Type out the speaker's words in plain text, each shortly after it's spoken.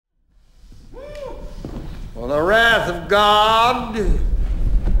For the wrath of God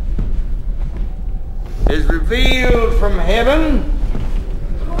is revealed from heaven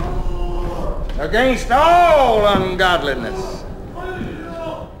against all ungodliness.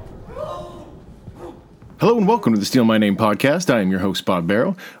 Hello and welcome to the Steal My Name podcast. I am your host, Bob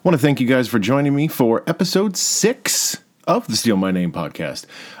Barrow. I want to thank you guys for joining me for episode 6 of the Steal My Name podcast.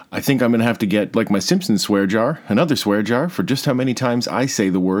 I think I'm going to have to get, like my Simpsons swear jar, another swear jar for just how many times I say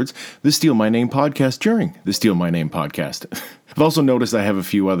the words, the Steal My Name podcast during the Steal My Name podcast. I've also noticed I have a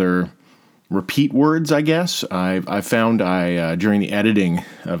few other repeat words, I guess. I found during the editing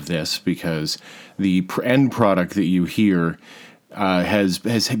of this, because the end product that you hear has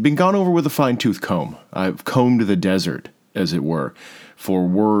been gone over with a fine-tooth comb. I've combed the desert, as it were, for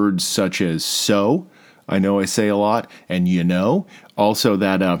words such as so, I know I say a lot, and you know. Also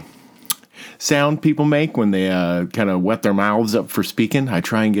that sound people make when they kind of wet their mouths up for speaking. I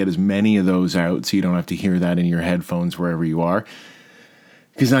try and get as many of those out so you don't have to hear that in your headphones wherever you are.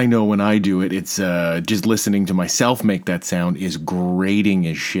 Because I know when I do it, it's just listening to myself make that sound is grating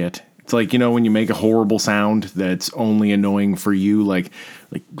as shit. It's like, you know, when you make a horrible sound that's only annoying for you, like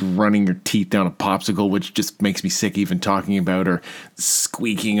running your teeth down a popsicle, which just makes me sick even talking about, or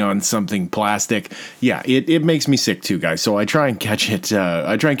squeaking on something plastic. Yeah, it makes me sick too, guys. So I try and catch it.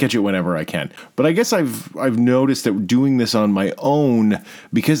 I try and catch it whenever I can. But I guess I've noticed that doing this on my own,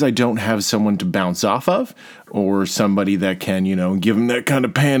 because I don't have someone to bounce off of, or somebody that can, you know, give them that kind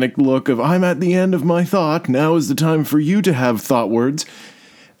of panicked look of, I'm at the end of my thought. Now is the time for you to have thought words.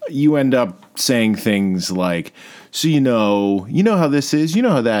 You end up saying things like, so you know how this is, you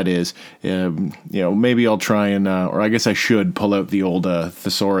know how that is. Maybe I'll try and, or I guess I should pull out the old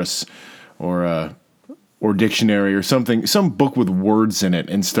thesaurus or dictionary or something, some book with words in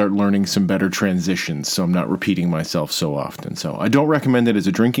it, and start learning some better transitions so I'm not repeating myself so often. So I don't recommend it as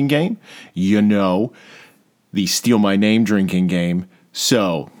a drinking game. You know, the Steal My Name drinking game.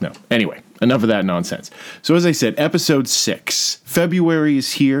 So, no. Anyway, enough of that nonsense. So as I said, episode 6. February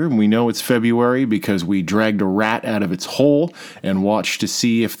is here, and we know it's February because we dragged a rat out of its hole and watched to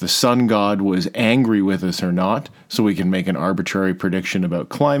see if the sun god was angry with us or not, so we can make an arbitrary prediction about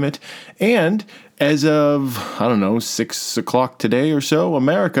climate. And as of, 6 o'clock today or so,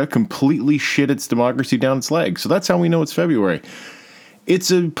 America completely shit its democracy down its leg. So that's how we know it's February.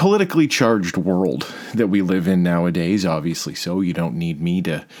 It's a politically charged world that we live in nowadays, obviously, so you don't need me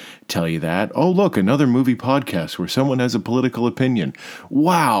to tell you that. Oh, look, another movie podcast where someone has a political opinion.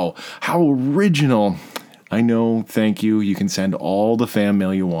 Wow, how original. I know, thank you. You can send all the fan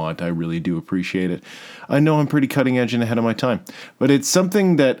mail you want. I really do appreciate it. I know I'm pretty cutting edge and ahead of my time, but it's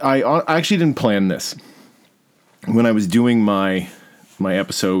something that I actually didn't plan this. When I was doing my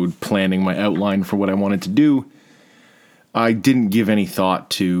episode planning, my outline for what I wanted to do, I didn't give any thought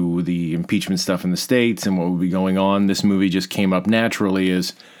to the impeachment stuff in the States and what would be going on. This movie just came up naturally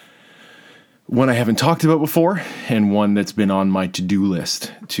as one I haven't talked about before and one that's been on my to-do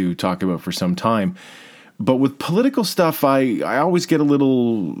list to talk about for some time. But with political stuff, I always get a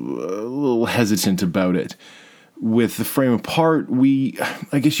little hesitant about it. With The Frame Apart,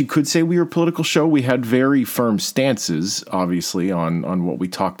 I guess you could say we were a political show. We had very firm stances, obviously, on what we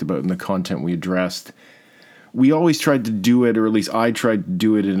talked about and the content we addressed. We always tried to do it, or at least I tried to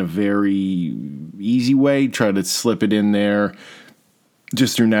do it in a very easy way, try to slip it in there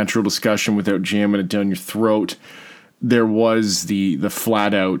just through natural discussion without jamming it down your throat. There was the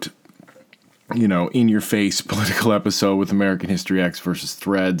flat out, in-your-face political episode with American History X versus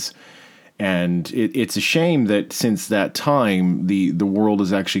Threads. And it's a shame that since that time, the world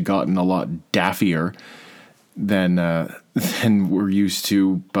has actually gotten a lot daffier than we're used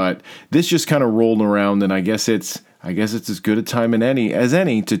to, but this just kind of rolled around, and I guess it's as good a time as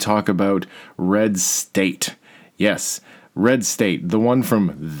any to talk about Red State. Yes, Red State, the one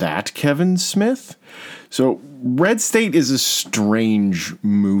from That Kevin Smith. So Red State is a strange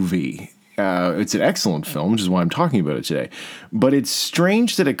movie. It's an excellent film, which is why I'm talking about it today. But it's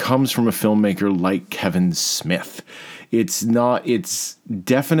strange that it comes from a filmmaker like Kevin Smith. It's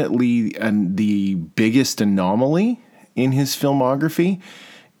definitely the biggest anomaly in his filmography.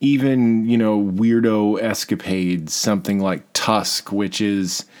 Even, weirdo escapades, something like Tusk, which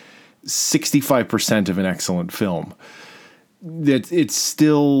is 65% of an excellent film. It's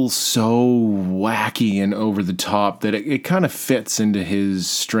still so wacky and over the top that it kind of fits into his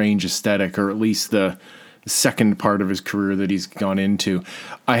strange aesthetic, or at least the second part of his career that he's gone into.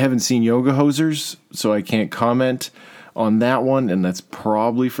 I haven't seen Yoga Hosers, so I can't comment. on that one, and that's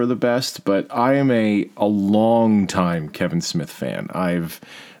probably for the best. But I am a long time Kevin Smith fan. I've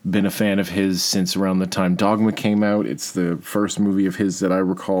been a fan of his since around the time Dogma came out. It's the first movie of his that I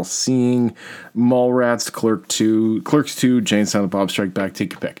recall seeing. Mallrats, Clerks 2, Jane Silent Bob Strike Back,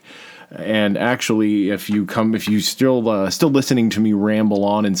 take your pick. And actually, if you still listening to me ramble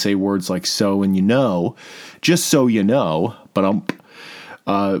on and say words like "so" and "you know," just so you know, but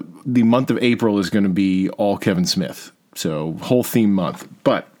the month of April is going to be all Kevin Smith, so whole theme month.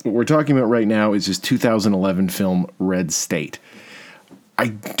 But what we're talking about right now is his 2011 film Red State.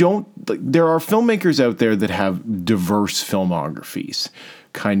 There are filmmakers out there that have diverse filmographies.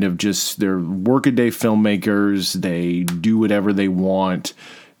 Kind of just, they're workaday filmmakers. They do whatever they want.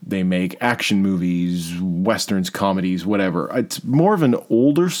 They make action movies, westerns, comedies, whatever. It's more of an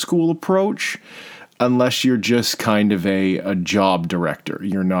older school approach, unless you're just kind of a job director.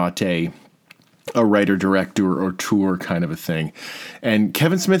 You're not a writer-director or tour kind of a thing. And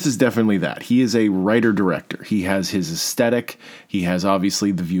Kevin Smith is definitely that. He is a writer-director. He has his aesthetic. He has,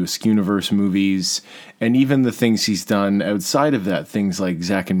 obviously, the View Askewniverse movies, and even the things he's done outside of that, things like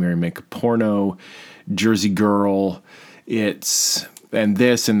Zack and Miri Make a Porno, Jersey Girl, and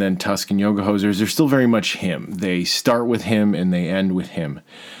then Tusk and Yoga Hosers. They're still very much him. They start with him and they end with him.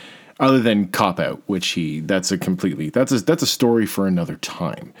 Other than Cop Out, which that's a story for another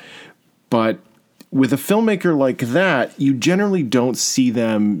time. But with a filmmaker like that, you generally don't see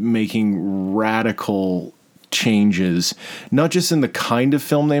them making radical changes, not just in the kind of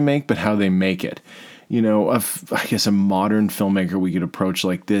film they make, but how they make it. You know, I guess a modern filmmaker we could approach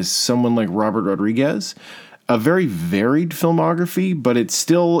like this, someone like Robert Rodriguez, a very varied filmography, but it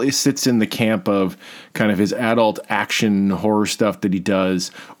sits in the camp of kind of his adult action horror stuff that he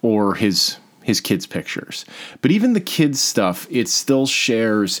does, or his kids' pictures. But even the kids' stuff, it still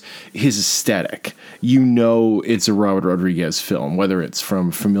shares his aesthetic. You know it's a Robert Rodriguez film, whether it's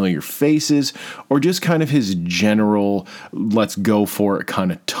from Familiar Faces or just kind of his general let's go for it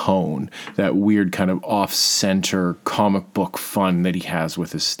kind of tone, that weird kind of off-center comic book fun that he has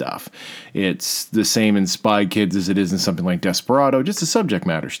with his stuff. It's the same in Spy Kids as it is in something like Desperado, just the subject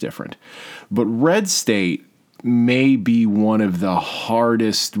matter's different. But Red State may be one of the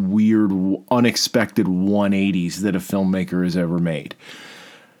hardest, weird, unexpected 180s that a filmmaker has ever made.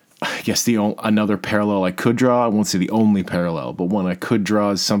 I guess another parallel I could draw, I won't say the only parallel, but one I could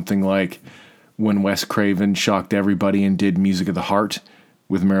draw is something like when Wes Craven shocked everybody and did Music of the Heart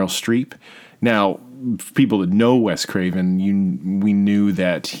with Meryl Streep. Now, people that know Wes Craven, we knew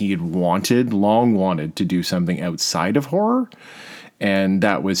that he had long wanted to do something outside of horror, and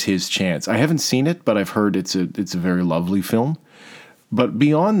that was his chance. I haven't seen it, but I've heard it's a very lovely film. But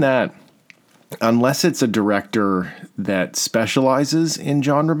beyond that, unless it's a director that specializes in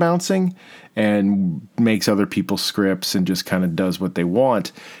genre bouncing and makes other people's scripts and just kind of does what they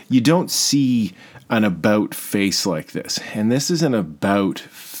want, you don't see an about face like this. And this is an about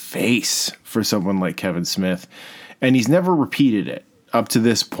face for someone like Kevin Smith. And he's never repeated it up to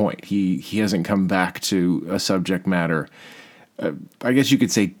this point. He hasn't come back to a subject matter. I guess you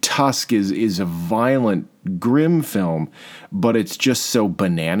could say Tusk is a violent, grim film, but it's just so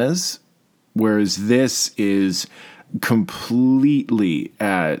bananas. Whereas this is completely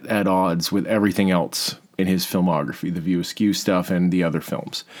at odds with everything else in his filmography, the View Askew stuff and the other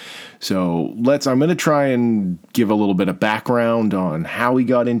films. So I'm going to try and give a little bit of background on how he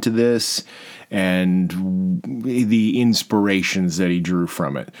got into this and the inspirations that he drew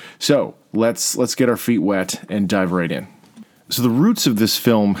from it. So let's get our feet wet and dive right in. So the roots of this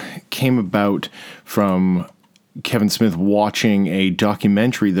film came about from Kevin Smith watching a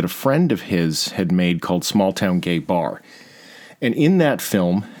documentary that a friend of his had made called Small Town Gay Bar. And in that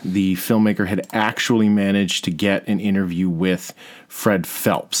film, the filmmaker had actually managed to get an interview with Fred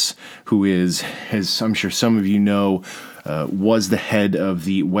Phelps, who is, as I'm sure some of you know, was the head of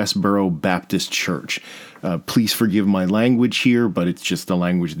the Westboro Baptist Church. Please forgive my language here, but it's just the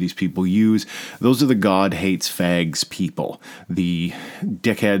language these people use. Those are the God hates fags people, the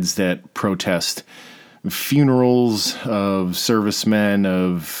dickheads that protest funerals of servicemen,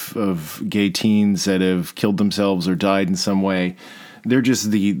 of gay teens that have killed themselves or died in some way. They're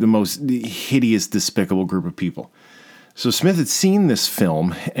just the most hideous, despicable group of people. So Smith had seen this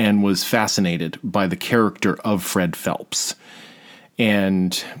film and was fascinated by the character of Fred Phelps.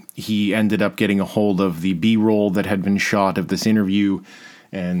 And he ended up getting a hold of the B-roll that had been shot of this interview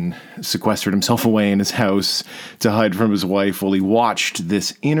and sequestered himself away in his house to hide from his wife while he watched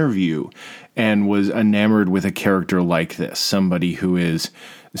this interview and was enamored with a character like this, somebody who is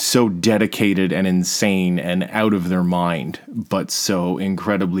so dedicated and insane and out of their mind, but so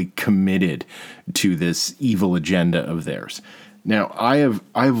incredibly committed to this evil agenda of theirs. Now,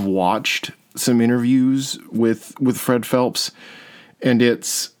 I've watched some interviews with Fred Phelps, and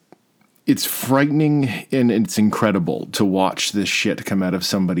it's frightening and it's incredible to watch this shit come out of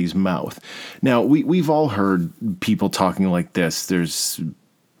somebody's mouth. Now, we've all heard people talking like this. There's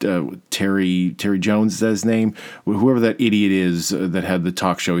Terry Jones is his name, whoever that idiot is that had the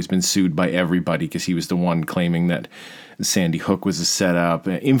talk show. He's been sued by everybody because he was the one claiming that Sandy Hook was a setup.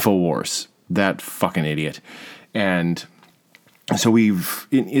 InfoWars, that fucking idiot. And so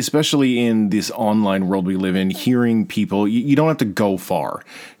especially in this online world we live in, hearing people, you don't have to go far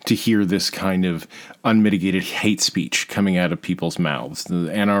to hear this kind of unmitigated hate speech coming out of people's mouths. The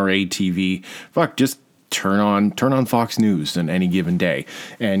NRA TV, just turn on Fox News on any given day,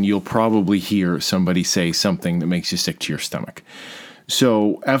 and you'll probably hear somebody say something that makes you sick to your stomach.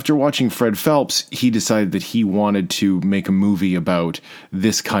 So after watching Fred Phelps, he decided that he wanted to make a movie about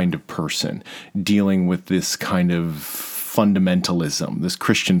this kind of person, dealing with this kind of fundamentalism, this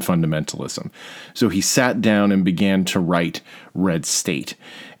Christian fundamentalism. So he sat down and began to write Red State.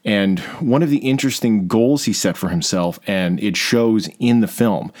 And one of the interesting goals he set for himself, and it shows in the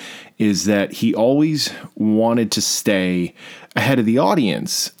film, is that he always wanted to stay ahead of the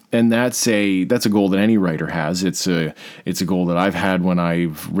audience. And that's a goal that any writer has. It's a goal that I've had when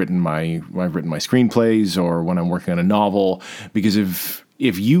I've written my screenplays or when I'm working on a novel, because if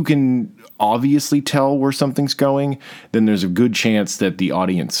you can obviously tell where something's going, then there's a good chance that the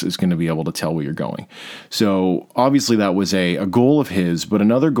audience is going to be able to tell where you're going. So obviously that was a goal of his, but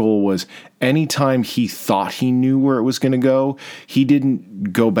another goal was anytime he thought he knew where it was going to go, he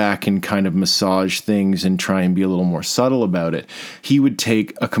didn't go back and kind of massage things and try and be a little more subtle about it. He would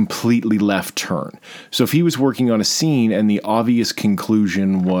take a completely left turn. So if he was working on a scene and the obvious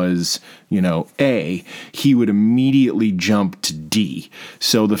conclusion was, A, he would immediately jump to D.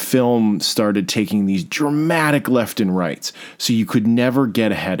 So the film started taking these dramatic left and rights, so you could never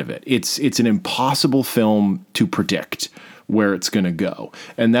get ahead of it. It's an impossible film to predict where it's going to go,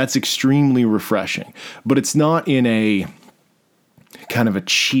 and that's extremely refreshing. But it's not in a kind of a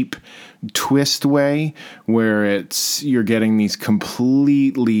cheap twist way where you're getting these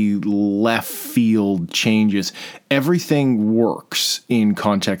completely left field changes. Everything works in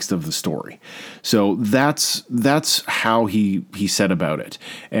context of the story. So that's how he set about it,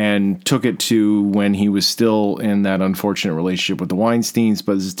 and took it to when he was still in that unfortunate relationship with the Weinsteins,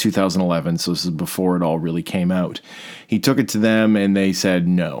 but this is 2011, so this is before it all really came out. He took it to them and they said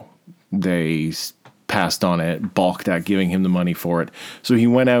no. They passed on it, balked at giving him the money for it. So he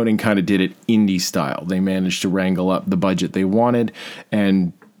went out and kind of did it indie style. They managed to wrangle up the budget they wanted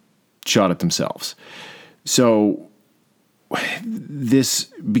and shot it themselves. So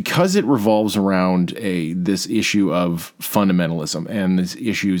because it revolves around this issue of fundamentalism and this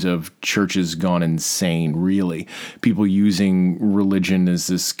issues of churches gone insane, really, people using religion as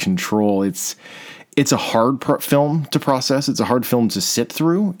this control, it's a hard film to process. It's a hard film to sit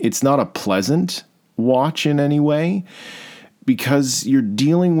through. It's not a pleasant watch in any way, because you're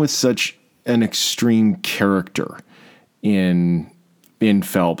dealing with such an extreme character in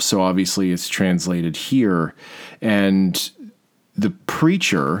Phelps. So obviously it's translated here, and the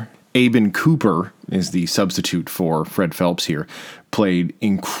preacher, Aben Cooper, is the substitute for Fred Phelps here, played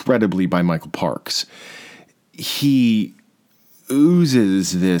incredibly by Michael Parks. He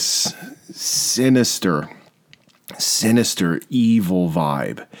oozes this sinister, evil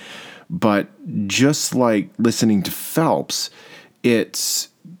vibe. But just like listening to Phelps, it's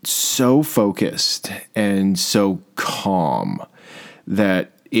so focused and so calm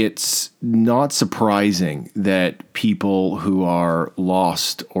that it's not surprising that people who are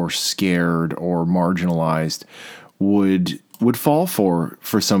lost or scared or marginalized would fall for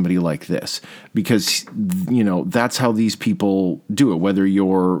somebody like this, because that's how these people do it. Whether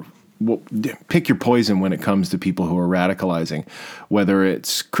pick your poison when it comes to people who are radicalizing, whether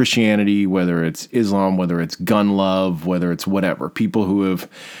it's Christianity, whether it's Islam, whether it's gun love, whether it's whatever. People who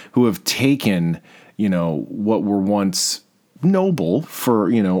have taken, what were once noble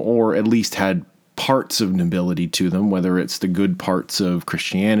or at least had parts of nobility to them, whether it's the good parts of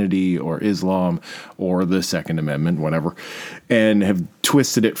Christianity or Islam or the Second Amendment, whatever, and have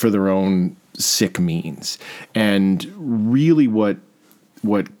twisted it for their own sick means. And really what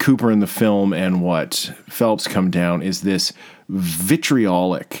Cooper in the film and what Phelps come down is this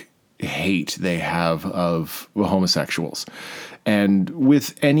vitriolic hate they have of homosexuals. And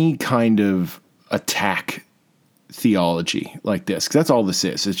with any kind of attack theology like this, because that's all this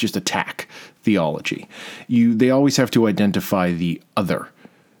is, it's just attack theology. They always have to identify the other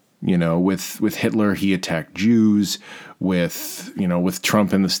With Hitler, he attacked Jews. With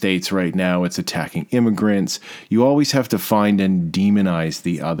Trump in the States right now, it's attacking immigrants. You always have to find and demonize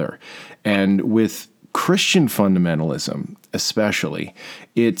the other. And with Christian fundamentalism, especially,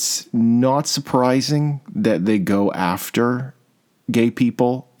 it's not surprising that they go after gay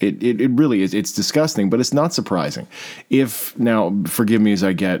people. It really is. It's disgusting, but it's not surprising. Now, forgive me as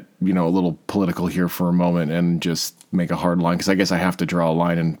I get, a little political here for a moment and just make a hard line, because I guess I have to draw a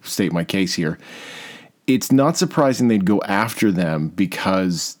line and state my case here. It's not surprising they'd go after them,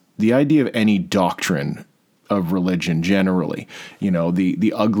 because the idea of any doctrine of religion generally,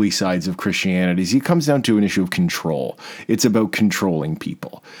 the ugly sides of Christianity, it comes down to an issue of control. It's about controlling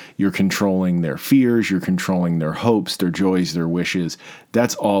people. You're controlling their fears, you're controlling their hopes, their joys, their wishes.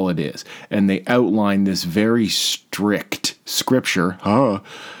 That's all it is. And they outline this very strict scripture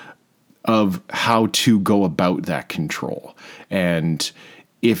of how to go about that control. And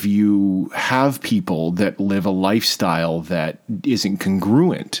if you have people that live a lifestyle that isn't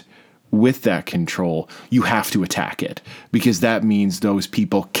congruent with that control, you have to attack it, because that means those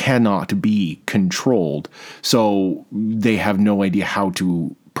people cannot be controlled. So they have no idea how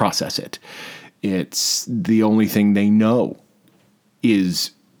to process it. It's the only thing they know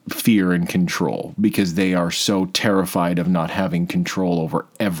is fear and control, because they are so terrified of not having control over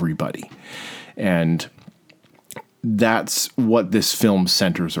everybody. And that's what this film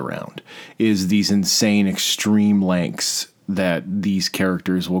centers around, is these insane extreme lengths that these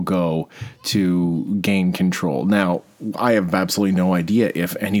characters will go to gain control. Now, I have absolutely no idea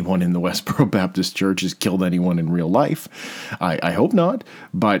if anyone in the Westboro Baptist Church has killed anyone in real life. I hope not.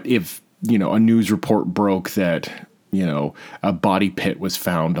 But if, a news report broke that, a body pit was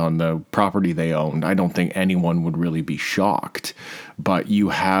found on the property they owned, I don't think anyone would really be shocked. But you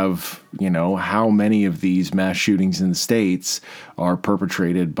have, how many of these mass shootings in the States are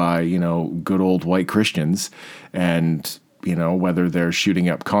perpetrated by, good old white Christians, and whether they're shooting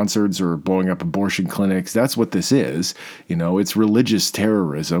up concerts or blowing up abortion clinics, that's what this is. It's religious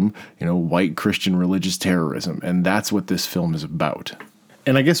terrorism, white Christian religious terrorism. And that's what this film is about.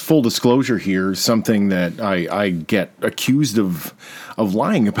 And I guess full disclosure here, something that I get accused of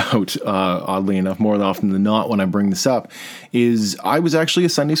lying about, oddly enough, more often than not when I bring this up, is I was actually a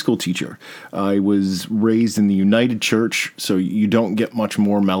Sunday school teacher. I was raised in the United Church, so you don't get much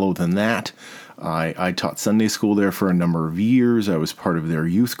more mellow than that. I taught Sunday school there for a number of years. I was part of their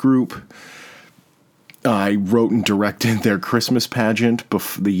youth group. I wrote and directed their Christmas pageant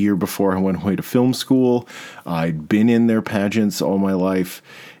the year before I went away to film school. I'd been in their pageants all my life.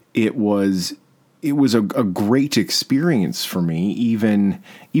 It was a great experience for me. Even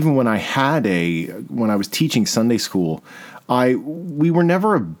when I was teaching Sunday school, we were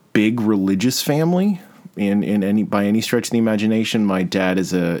never a big religious family by any stretch of the imagination. My dad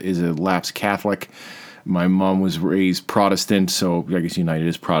is a lapsed Catholic. My mom was raised Protestant, so I guess United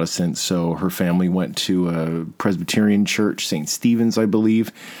is Protestant. So her family went to a Presbyterian church, St. Stephen's, I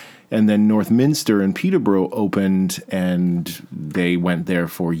believe. And then Northminster in Peterborough opened, and they went there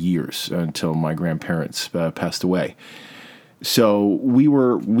for years until my grandparents passed away. So we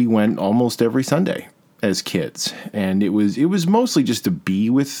went almost every Sunday as kids, and it was mostly just to be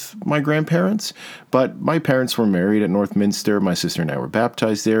with my grandparents. But my parents were married at Northminster. My sister and I were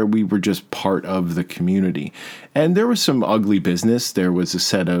baptized there. We were just part of the community, and there was some ugly business. There was a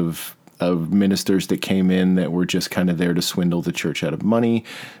set of ministers that came in that were just kind of there to swindle the church out of money,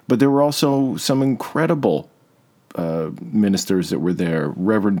 but there were also some incredible ministers that were there.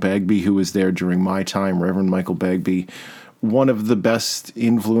 Reverend Bagby, who was there during my time, Reverend Michael Bagby, one of the best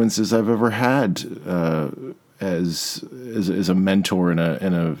influences I've ever had as a mentor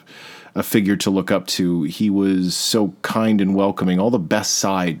and a figure to look up to. He was so kind and welcoming, all the best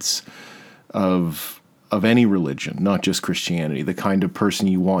sides of any religion, not just Christianity, the kind of person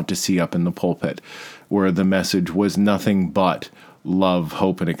you want to see up in the pulpit, where the message was nothing but love,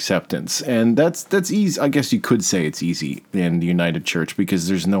 hope, and acceptance. And that's easy. I guess you could say it's easy in the United Church, because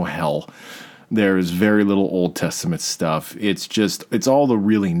there's no hell. There's very little Old Testament stuff. It's all the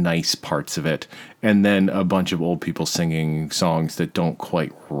really nice parts of it, and then a bunch of old people singing songs that don't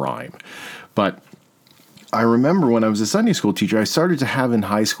quite rhyme. But I remember when I was a Sunday school teacher, I started to have in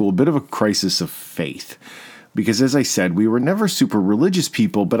high school a bit of a crisis of faith, because as I said, we were never super religious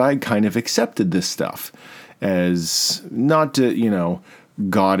people, but I kind of accepted this stuff as not to,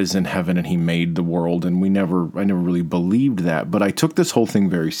 God is in heaven and he made the world, and I never really believed that, but I took this whole thing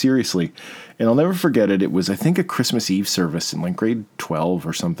very seriously. And I'll never forget it. It was, I think, a Christmas Eve service in like grade 12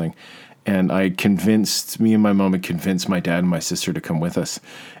 or something. And me and my mom had convinced my dad and my sister to come with us.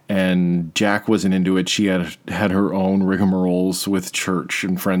 And Jack wasn't into it. She had her own rigmaroles with church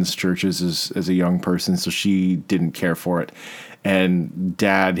and friends' churches as a young person, so she didn't care for it. And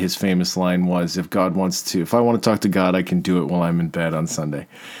Dad, his famous line was, if I want to talk to God, I can do it while I'm in bed on Sunday.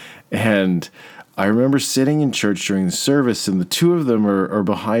 And I remember sitting in church during the service, and the two of them are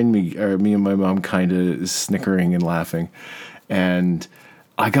behind me, me and my mom kind of snickering and laughing. And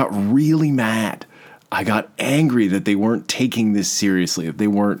I got really mad. I got angry that they weren't taking this seriously, that they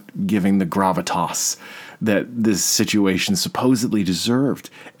weren't giving the gravitas that this situation supposedly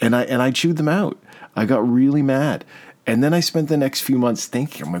deserved. And I chewed them out. I got really mad. And then I spent the next few months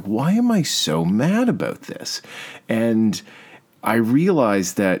thinking, I'm like, why am I so mad about this? And I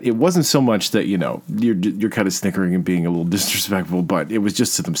realized that it wasn't so much that, you're kind of snickering and being a little disrespectful, but it was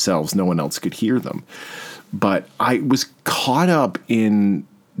just to themselves. No one else could hear them. But I was caught up in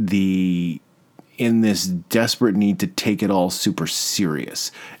this desperate need to take it all super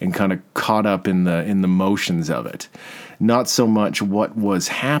serious and kind of caught up in the motions of it. Not so much what was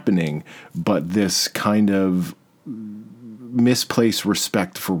happening, but this kind of misplaced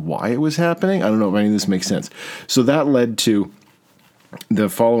respect for why it was happening. I don't know if any of this makes sense. So that led to the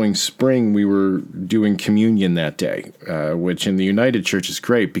following spring, we were doing communion that day, which in the United Church is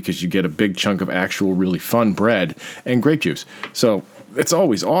great because you get a big chunk of actual really fun bread and grape juice. So it's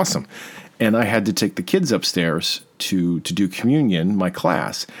always awesome. And I had to take the kids upstairs to do communion, my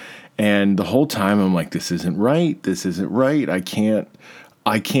class. And the whole time I'm like, this isn't right. This isn't right. I can't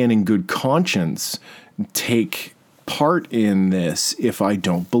in good conscience take part in this if I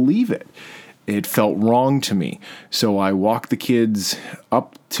don't believe it. It felt wrong to me. So I walked the kids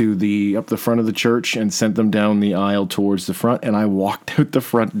up the front of the church and sent them down the aisle towards the front, and I walked out the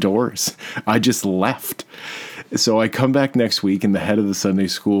front doors. I just left. So I come back next week, and the head of the Sunday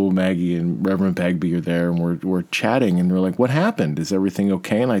school, Maggie, and Reverend Bagby are there, and we're chatting, and we're like, what happened? Is everything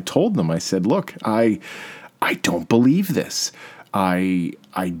okay? And I told them, I said, look, I don't believe this. I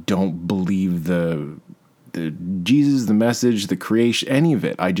don't believe the Jesus, the message, the creation, any of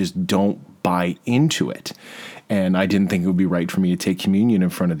it. I just don't buy into it. And I didn't think it would be right for me to take communion in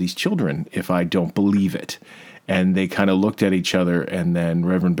front of these children if I don't believe it. And they kind of looked at each other, and then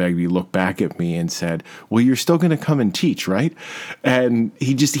Reverend Bagby looked back at me and said, well, you're still going to come and teach, right? And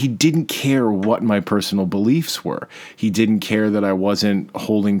he didn't care what my personal beliefs were. He didn't care that I wasn't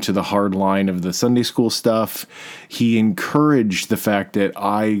holding to the hard line of the Sunday school stuff. He encouraged the fact that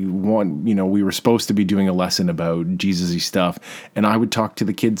we were supposed to be doing a lesson about Jesus-y stuff, and I would talk to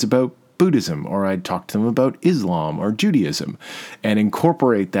the kids about Buddhism, or I'd talk to them about Islam or Judaism and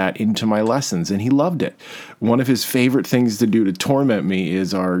incorporate that into my lessons. And he loved it. One of his favorite things to do to torment me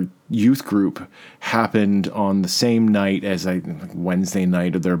is our youth group happened on the same night as Wednesday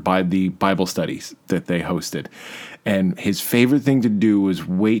night of the Bible studies that they hosted. And his favorite thing to do was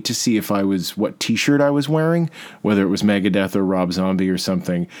wait to see what t-shirt I was wearing, whether it was Megadeth or Rob Zombie or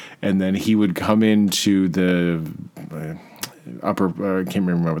something. And then he would come into the I can't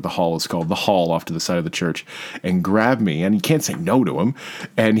remember what the hall is called, the hall off to the side of the church, and grab me. And you can't say no to him.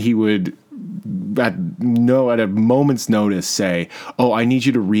 And he would, at a moment's notice, say, oh, I need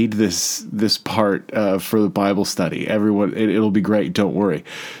you to read this part for the Bible study. Everyone, it'll be great. Don't worry.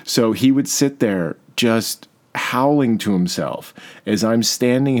 So he would sit there just howling to himself as I'm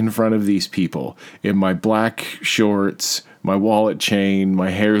standing in front of these people in my black shorts, my wallet chain, my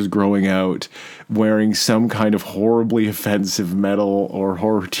hair's growing out, wearing some kind of horribly offensive metal or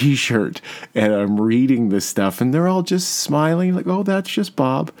horror t-shirt, and I'm reading this stuff, and they're all just smiling like, oh, that's just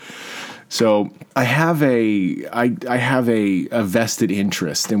Bob. So I have a vested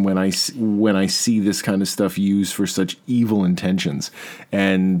interest in when I see this kind of stuff used for such evil intentions.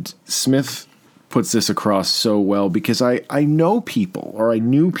 And Smith puts this across so well because I know people, or I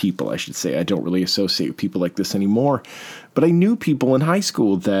knew people, I should say. I don't really associate with people like this anymore, but I knew people in high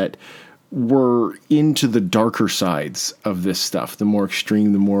school that were into the darker sides of this stuff, the more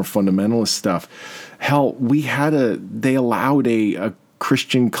extreme, the more fundamentalist stuff. Hell, they allowed a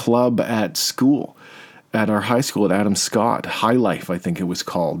Christian club at school, at our high school at Adam Scott, High Life, I think it was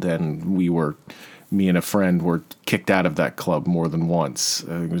called, and me and a friend were kicked out of that club more than once.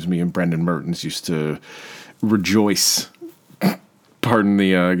 It was me and Brendan Mertens used to rejoice, pardon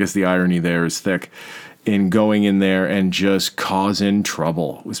the, I guess the irony there is thick, in going in there and just causing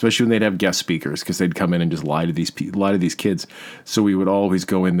trouble, especially when they'd have guest speakers, because they'd come in and just lie to these kids. So we would always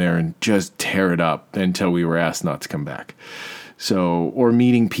go in there and just tear it up until we were asked not to come back. So, or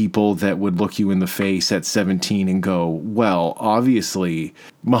meeting people that would look you in the face at 17 and go, well, obviously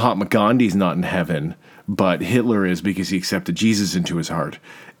Mahatma Gandhi's not in heaven. but Hitler is because he accepted Jesus into his heart.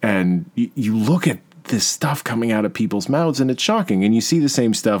 And you look at this stuff coming out of people's mouths, and it's shocking. And you see the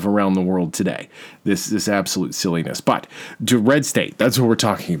same stuff around the world today. This absolute silliness. But to Red State, that's what we're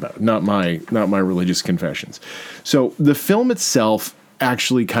talking about, not my religious confessions. So the film itself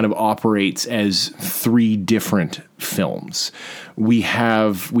actually kind of operates as three different films. We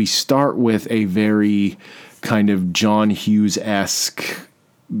start with a very kind of John Hughes-esque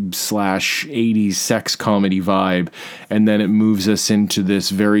 / 80s sex comedy vibe, and then it moves us into this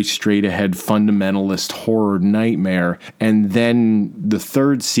very straight ahead fundamentalist horror nightmare. And then the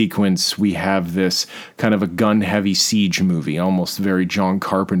third sequence, we have this kind of a gun heavy siege movie, almost very John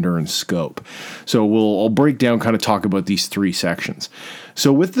Carpenter in scope. So I'll break down, kind of talk about these three sections.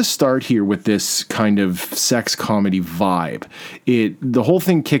 So with the start here, with this kind of sex comedy vibe, the whole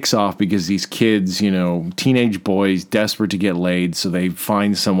thing kicks off because these kids, teenage boys, desperate to get laid, so they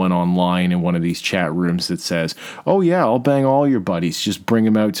find someone online in one of these chat rooms that says, "Oh yeah, I'll bang all your buddies. Just bring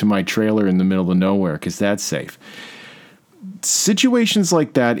them out to my trailer in the middle of nowhere because that's safe." Situations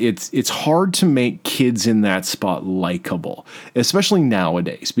like that, it's hard to make kids in that spot likable, especially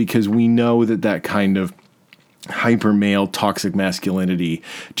nowadays, because we know that kind of hyper male toxic masculinity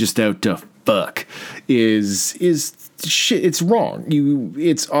just out to fuck is shit. It's wrong.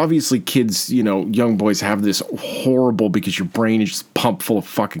 It's obviously kids, young boys have this horrible, because your brain is just pumped full of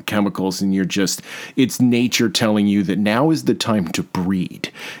fucking chemicals, and it's nature telling you that now is the time to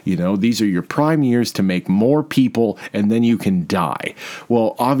breed. These are your prime years to make more people, and then you can die.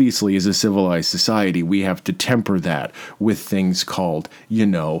 Well, obviously, as a civilized society, we have to temper that with things called,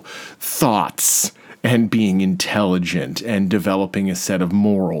 thoughts, and being intelligent and developing a set of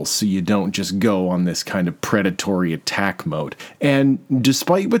morals, so you don't just go on this kind of predatory attack mode. And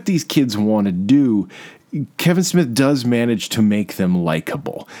despite what these kids want to do, Kevin Smith does manage to make them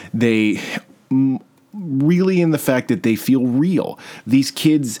likable. They really, in the fact that they feel real. These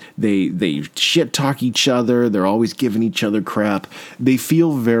kids, they shit talk each other. They're always giving each other crap. They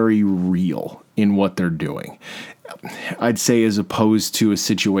feel very real in what they're doing. I'd say, as opposed to a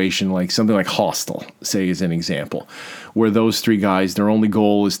situation like something like Hostel, say, as an example, where those three guys, their only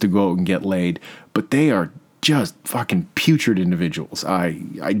goal is to go out and get laid, but they are just fucking putrid individuals. I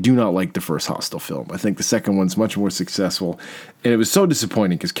do not like the first Hostel film. I think the second one's much more successful, and it was so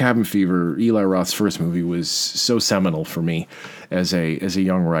disappointing because Cabin Fever, Eli Roth's first movie, was so seminal for me as a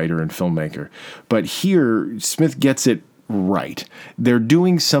young writer and filmmaker. But here, Smith gets it right. They're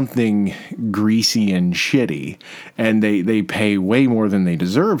doing something greasy and shitty, and they pay way more than they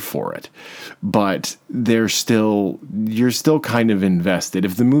deserve for it. But you're still kind of invested.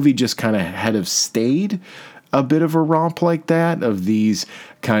 If the movie just kind of had have stayed a bit of a romp like that, of these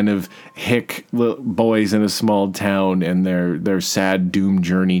kind of hick boys in a small town and their sad doom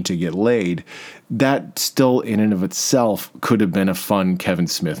journey to get laid, that still in and of itself could have been a fun Kevin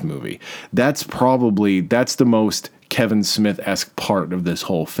Smith movie. That's the most Kevin Smith-esque part of this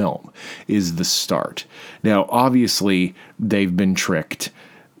whole film, is the start. Now, obviously, they've been tricked.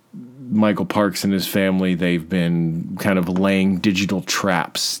 Michael Parks and his family, they've been kind of laying digital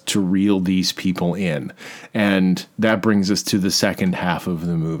traps to reel these people in. And that brings us to the second half of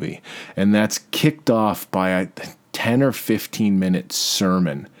the movie. And that's kicked off by a 10 or 15 minute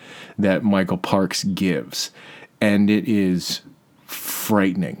sermon that Michael Parks gives. And it is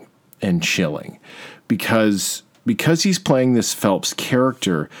frightening and chilling because he's playing this Phelps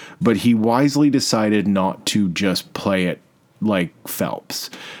character, but he wisely decided not to just play it like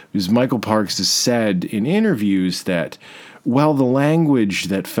Phelps. Because Michael Parks has said in interviews that, while the language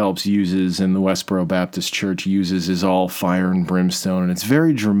that Phelps uses and the Westboro Baptist Church uses is all fire and brimstone, and it's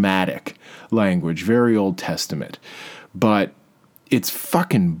very dramatic language, very Old Testament, but it's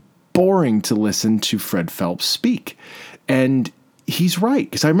fucking boring to listen to Fred Phelps speak. And he's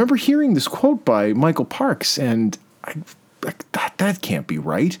right, because I remember hearing this quote by Michael Parks, and that can't be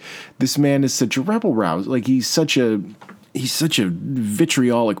right. This man is such a rebel rouse. Like, he's such a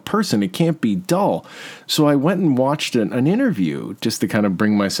vitriolic person. It can't be dull. So I went and watched an interview just to kind of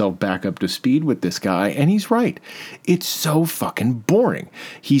bring myself back up to speed with this guy, and he's right. It's so fucking boring.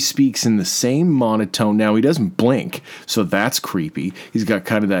 He speaks in the same monotone. Now, he doesn't blink, so that's creepy. He's got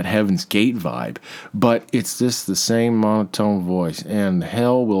kind of that Heaven's Gate vibe, but it's just the same monotone voice. And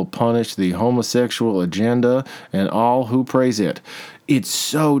hell will punish the homosexual agenda and all who praise it. It's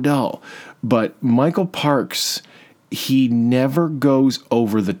so dull. But Michael Parks, he never goes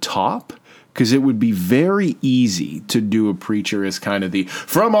over the top, because it would be very easy to do a preacher as kind of the,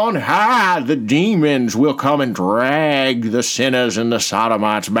 from on high, the demons will come and drag the sinners and the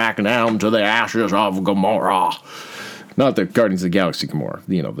sodomites back down to the ashes of Gomorrah. Not the Guardians of the Galaxy Gamora,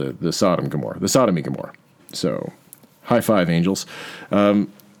 you know, the Sodom Gamora, the sodomy Gamora. So, high five, angels.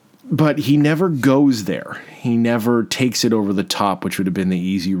 But he never goes there. He never takes it over the top, which would have been the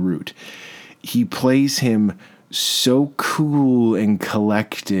easy route. He plays him so cool and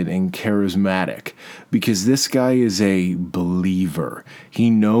collected and charismatic because this guy is a believer. He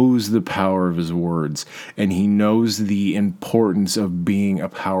knows the power of his words, and he knows the importance of being a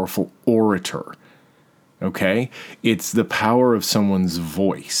powerful orator. Okay? It's the power of someone's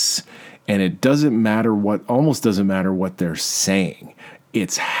voice. And it almost doesn't matter what they're saying.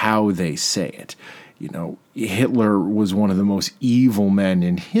 It's how they say it. You know, Hitler was one of the most evil men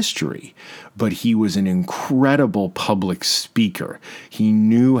in history, but he was an incredible public speaker. He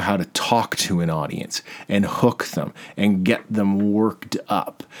knew how to talk to an audience and hook them and get them worked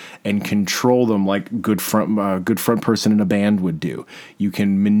up and control them like good front person in a band would do. You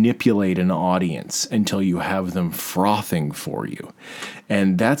can manipulate an audience until you have them frothing for you.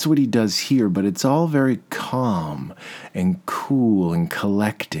 And that's what he does here, but it's all very calm and cool and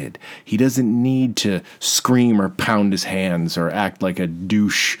collected. He doesn't need to scream or pound his hands or act like a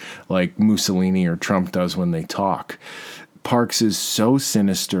douche like Mussolini or Trump does when they talk. Parks is so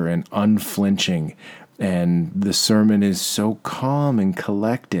sinister and unflinching, and the sermon is so calm and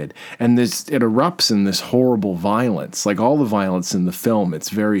collected. And it erupts in this horrible violence. Like all the violence in the film, it's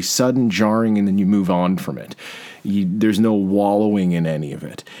very sudden, jarring, and then you move on from it. There's no wallowing in any of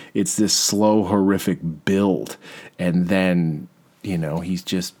it. It's this slow, horrific build. And then, you know, he's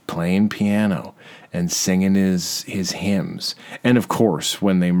just playing piano and singing his hymns. And of course,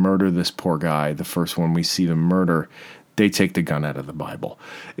 when they murder this poor guy, the first one we see them murder, they take the gun out of the Bible.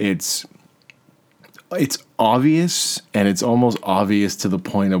 It's obvious, and it's almost obvious to the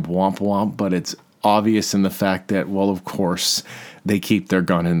point of womp womp, but it's obvious in the fact that, well, of course, they keep their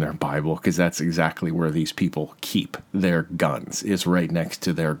gun in their Bible, because that's exactly where these people keep their guns, is right next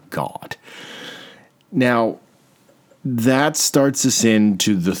to their God. Now, that starts us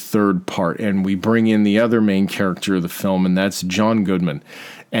into the third part, and we bring in the other main character of the film, and that's John Goodman.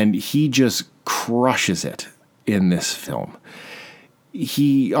 And he just crushes it in this film.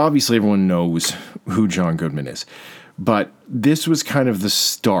 Obviously, everyone knows who John Goodman is, but this was kind of the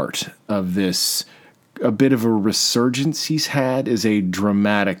start of this, a bit of a resurgence he's had as a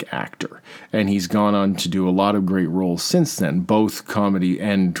dramatic actor. And he's gone on to do a lot of great roles since then, both comedy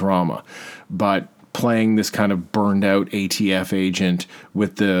and drama. But playing this kind of burned out ATF agent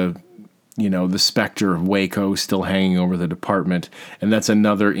with the specter of Waco still hanging over the department. And that's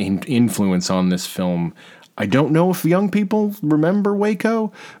another influence on this film. I don't know if young people remember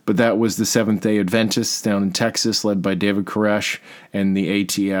Waco, but that was the Seventh-day Adventists down in Texas, led by David Koresh, and the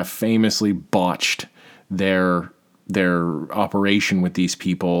ATF famously botched their operation with these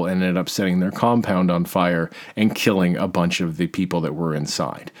people and ended up setting their compound on fire and killing a bunch of the people that were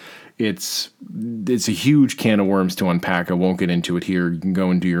inside. It's a huge can of worms to unpack. I won't get into it here. You can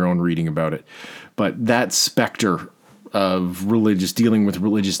go and do your own reading about it. But that specter of dealing with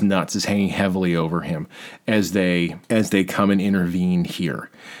religious nuts is hanging heavily over him as they come and intervene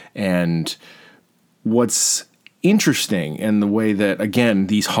here. And what's interesting, and the way that, again,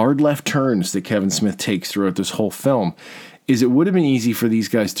 these hard left turns that Kevin Smith takes throughout this whole film, is it would have been easy for these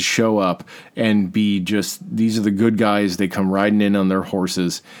guys to show up and be just, these are the good guys, they come riding in on their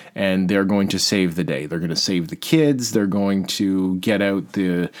horses, and they're going to save the day. They're going to save the kids, they're going to get out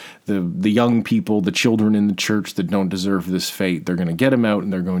the young people, the children in the church that don't deserve this fate. They're going to get them out,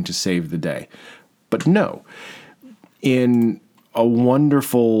 and they're going to save the day. But no, in a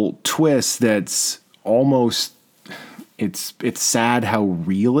wonderful twist that's almost, it's sad how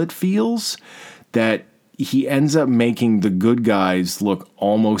real it feels, that he ends up making the good guys look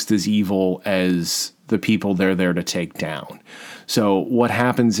almost as evil as the people they're there to take down. So what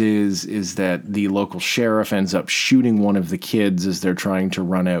happens is that the local sheriff ends up shooting one of the kids as they're trying to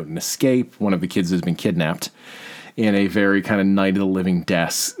run out and escape. One of the kids has been kidnapped in a very kind of Night of the Living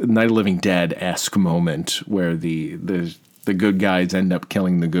Dead-esque moment where the good guys end up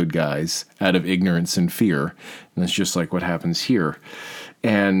killing the good guys out of ignorance and fear. And that's just like what happens here.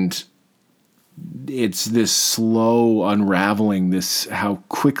 And it's this slow unraveling, how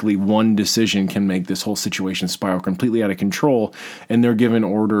quickly one decision can make this whole situation spiral completely out of control, and they're given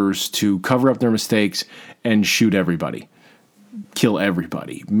orders to cover up their mistakes and shoot everybody, kill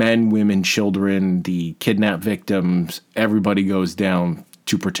everybody, men, women, children, the kidnapped victims. Everybody goes down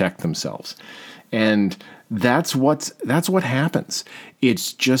to protect themselves, and that's what happens.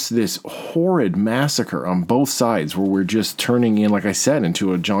 It's just this horrid massacre on both sides, where we're just turning in, like I said,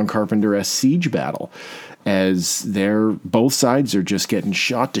 into a John Carpenter-esque siege battle, as both sides are just getting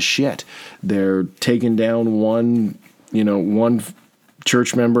shot to shit. They're taking down one one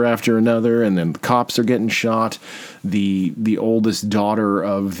church member after another, and then the cops are getting shot. The oldest daughter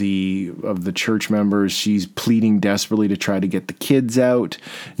of the church members, she's pleading desperately to try to get the kids out,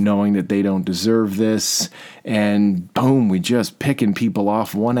 knowing that they don't deserve this. And boom, we just picking people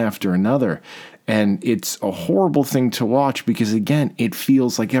off one after another. And it's a horrible thing to watch because, again, it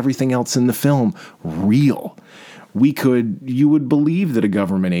feels like everything else in the film real. You would believe that a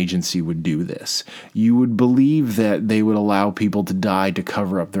government agency would do this. You would believe that they would allow people to die to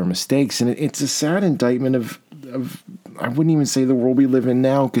cover up their mistakes. And it's a sad indictment of I wouldn't even say the world we live in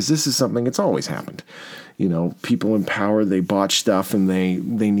now, because this is something that's always happened. People in power, they botch stuff and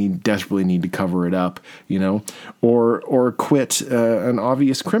they desperately need to cover it up, or acquit an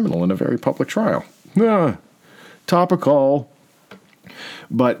obvious criminal in a very public trial. Topical.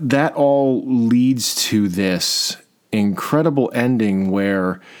 But that all leads to this incredible ending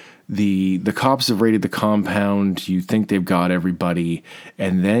where the cops have raided the compound. You think they've got everybody,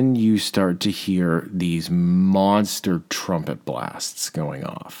 and then you start to hear these monster trumpet blasts going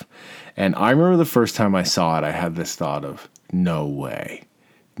off. And I remember the first time I saw it, I had this thought of, no way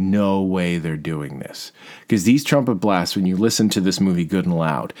they're doing this. Because these trumpet blasts, when you listen to this movie good and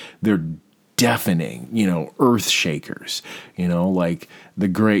loud, they're deafening, earth shakers, like the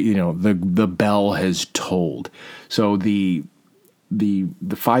great, the bell has tolled. So the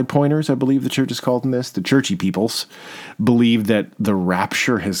 5 pointers, I believe the church is called in this, the churchy peoples, believe that the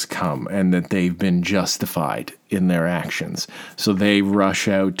rapture has come and that they've been justified in their actions. So they rush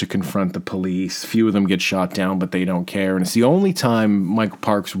out to confront the police. Few of them get shot down, but they don't care. And it's the only time Michael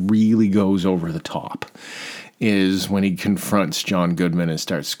Parks really goes over the top is when he confronts John Goodman and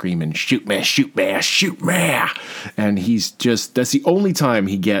starts screaming, shoot me, shoot me, shoot me. And that's the only time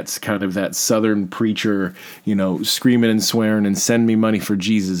he gets kind of that Southern preacher, screaming and swearing and send me money for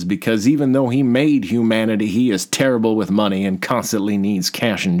Jesus, because even though he made humanity, he is terrible with money and constantly needs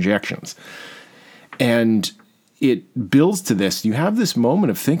cash injections. And it builds to this. You have this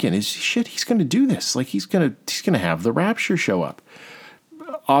moment of thinking, he's going to do this. Like he's going to have the rapture show up.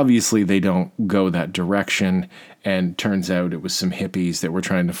 Obviously, they don't go that direction, and turns out it was some hippies that were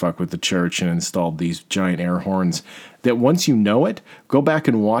trying to fuck with the church and installed these giant air horns that once you know it, go back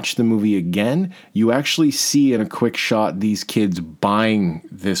and watch the movie again, you actually see in a quick shot these kids buying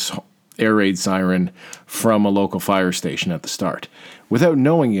this air raid siren from a local fire station at the start. Without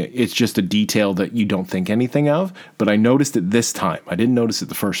knowing it, it's just a detail that you don't think anything of, but I noticed it this time. I didn't notice it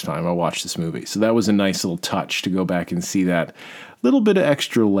the first time I watched this movie. So that was a nice little touch to go back and see that little bit of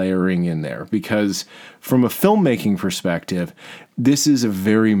extra layering in there, because from a filmmaking perspective, this is a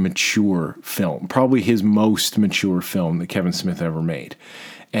very mature film, probably his most mature film that Kevin Smith ever made.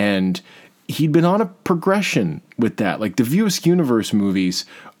 And he'd been on a progression with that. Like the View Askew Universe movies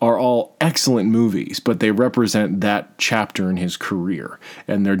are all excellent movies, but they represent that chapter in his career,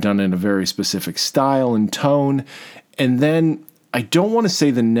 and they're done in a very specific style and tone. And then I don't want to say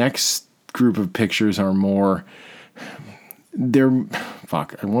the next group of pictures are more... I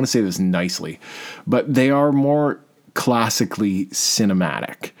want to say this nicely, but they are more classically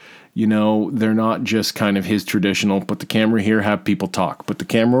cinematic. They're not just kind of his traditional, put the camera here, have people talk. Put the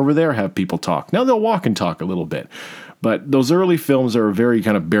camera over there, have people talk. Now they'll walk and talk a little bit. But those early films are a very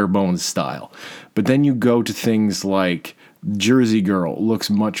kind of bare bones style. But then you go to things like Jersey Girl, looks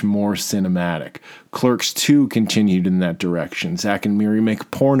much more cinematic. Clerks 2 continued in that direction. Zack and Miri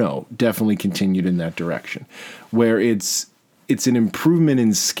Make Porno definitely continued in that direction, where it's an improvement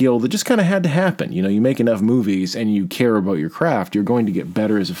in skill that just kind of had to happen. You make enough movies and you care about your craft, you're going to get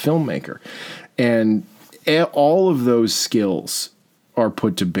better as a filmmaker. And all of those skills are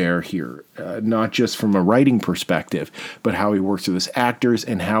put to bear here, not just from a writing perspective, but how he works with his actors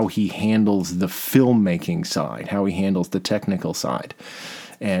and how he handles the filmmaking side, how he handles the technical side.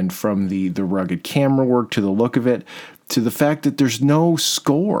 And from the rugged camera work to the look of it, to the fact that there's no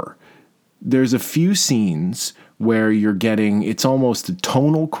score. There's a few scenes where you're getting, it's almost a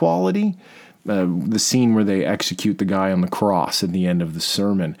tonal quality. The scene where they execute the guy on the cross at the end of the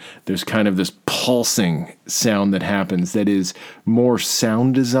sermon, there's kind of this pulsing sound that happens that is more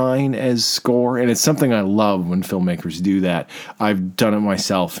sound design as score, and it's something I love when filmmakers do that. I've done it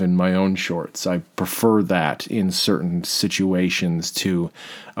myself in my own shorts. I prefer that in certain situations to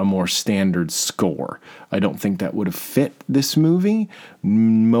a more standard score. I don't think that would have fit this movie.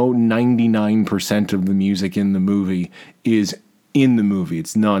 99% of the music in the movie is in the movie.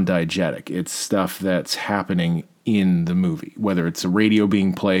 It's non-diegetic. It's stuff that's happening in the movie, whether it's a radio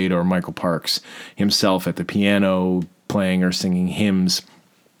being played or Michael Parks himself at the piano playing or singing hymns.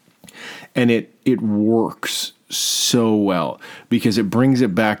 And it works so well because it brings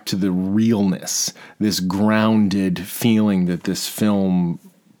it back to the realness, this grounded feeling that this film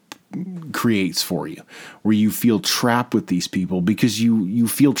creates for you, where you feel trapped with these people because you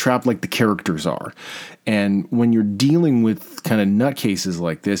feel trapped like the characters are. And when you're dealing with kind of nutcases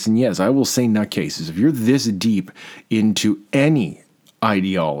like this, and yes, I will say nutcases, if you're this deep into any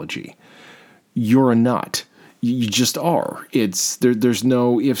ideology, you're a nut. You just are. There's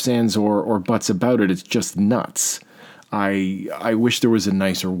no ifs, ands, or buts about it. It's just nuts. I wish there was a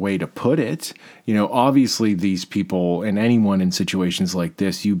nicer way to put it. Obviously these people and anyone in situations like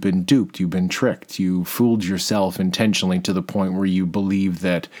this, you've been duped, you've been tricked, you fooled yourself intentionally to the point where you believe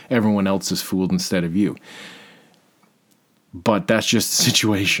that everyone else is fooled instead of you. But that's just the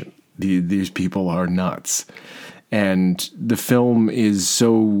situation. These people are nuts. And the film is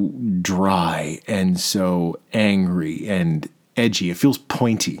so dry and so angry and edgy. It feels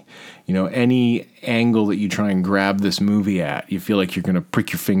pointy. Any angle that you try and grab this movie at, you feel like you're going to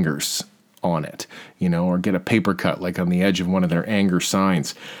prick your fingers on it, or get a paper cut like on the edge of one of their anger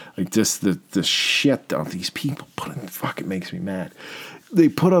signs. Like just the shit that these people put in, fuck, it makes me mad. They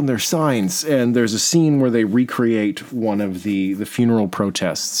put on their signs, and there's a scene where they recreate one of the funeral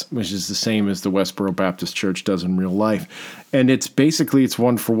protests, which is the same as the Westboro Baptist Church does in real life. And it's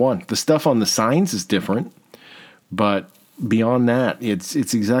one for one. The stuff on the signs is different, but beyond that, it's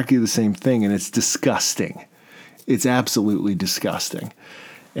exactly the same thing, and it's disgusting. It's absolutely disgusting.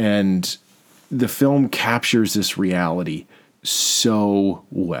 And the film captures this reality so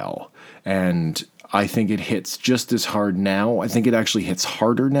well. And I think it hits just as hard now. I think it actually hits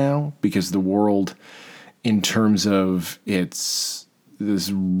harder now because the world, in terms of this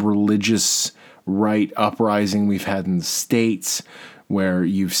religious right uprising we've had in the States, where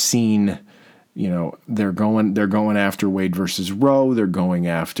you've seen, they're going after Wade versus Roe. They're going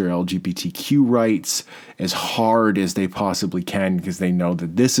after LGBTQ rights as hard as they possibly can because they know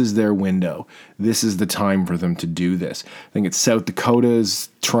that this is their window. This is the time for them to do this. I think it's South Dakota is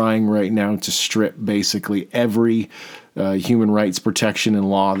trying right now to strip basically every human rights protection and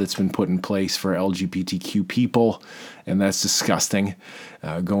law that's been put in place for LGBTQ people, and that's disgusting.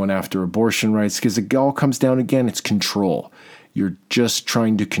 Going after abortion rights because it all comes down again, it's control. You're just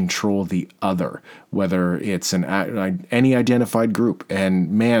trying to control the other, whether it's any identified group.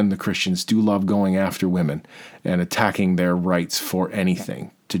 And man, the Christians do love going after women and attacking their rights for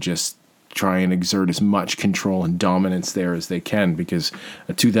anything to just try and exert as much control and dominance there as they can, because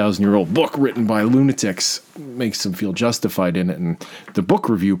a 2,000-year-old book written by lunatics makes them feel justified in it. And the book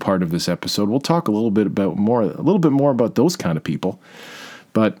review part of this episode, we'll talk a little bit more about those kind of people.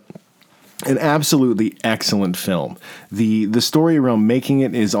 But an absolutely excellent film. The story around making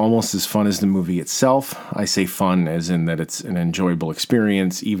it is almost as fun as the movie itself. I say fun as in that it's an enjoyable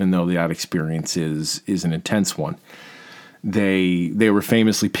experience, even though that experience is an intense one. They were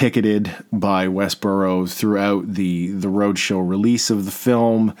famously picketed by Westboro throughout the roadshow release of the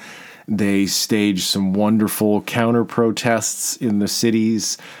film. They staged some wonderful counter protests in the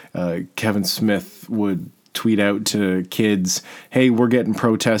cities. Kevin Smith would tweet out to kids, hey, we're getting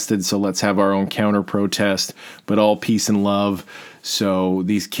protested, so let's have our own counter protest, but all peace and love. So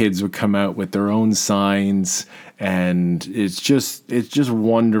these kids would come out with their own signs, and it's just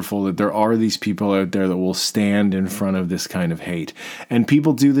wonderful that there are these people out there that will stand in front of this kind of hate. And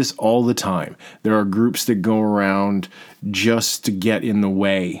people do this all the time. There are groups that go around just to get in the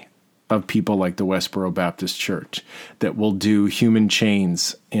way of people like the Westboro Baptist Church that will do human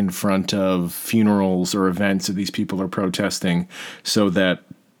chains in front of funerals or events that these people are protesting so that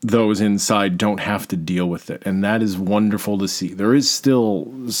those inside don't have to deal with it. And that is wonderful to see. There is still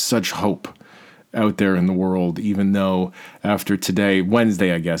such hope out there in the world, even though after today,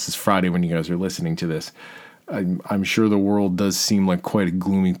 Wednesday, I guess, is Friday when you guys are listening to this, I'm sure the world does seem like quite a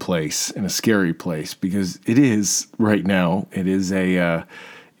gloomy place and a scary place, because it is right now. It is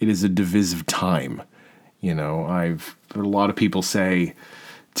a divisive time. I've heard a lot of people say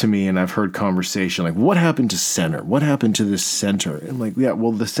to me, and I've heard conversation like, what happened to center? What happened to this center? And I'm like, yeah,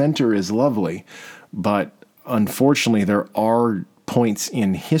 well, the center is lovely, but unfortunately there are points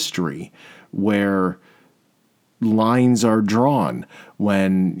in history where lines are drawn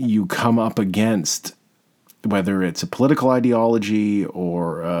when you come up against, whether it's a political ideology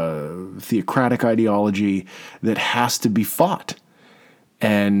or a theocratic ideology, that has to be fought.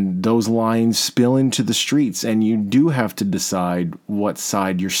 And those lines spill into the streets, and you do have to decide what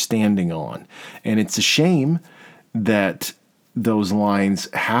side you're standing on. And it's a shame that those lines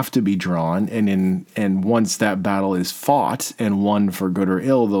have to be drawn, and once that battle is fought and won for good or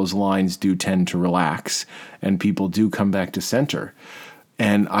ill, those lines do tend to relax, and people do come back to center.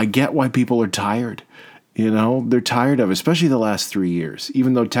 And I get why people are tired. They're tired of it, especially the last 3 years.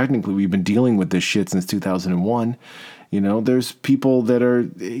 Even though technically we've been dealing with this shit since 2001. There's people that are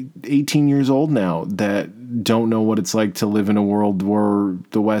 18 years old now that don't know what it's like to live in a world where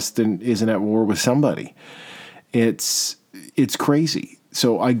the West isn't at war with somebody. It's crazy.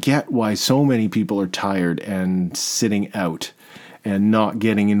 So I get why so many people are tired and sitting out and not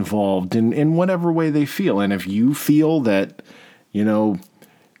getting involved in whatever way they feel. And if you feel that,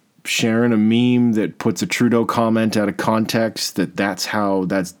 sharing a meme that puts a Trudeau comment out of context,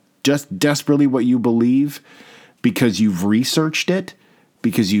 that's just desperately what you believe because you've researched it,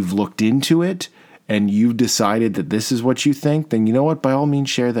 because you've looked into it, and you've decided that this is what you think, then you know what? By all means,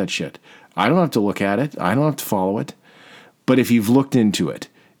 share that shit. I don't have to look at it. I don't have to follow it. But if you've looked into it,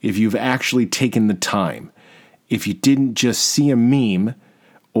 if you've actually taken the time, if you didn't just see a meme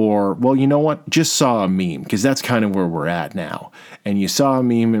or, well, you know what? Just saw a meme, because that's kind of where we're at now. And you saw a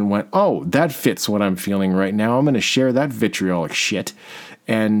meme and went, oh, that fits what I'm feeling right now. I'm going to share that vitriolic shit.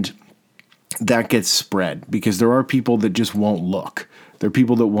 And that gets spread because there are people that just won't look. There are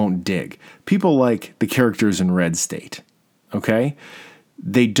people that won't dig. People like the characters in Red State, okay?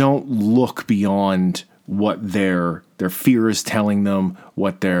 They don't look beyond what their fear is telling them,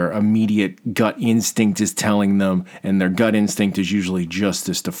 what their immediate gut instinct is telling them, and their gut instinct is usually just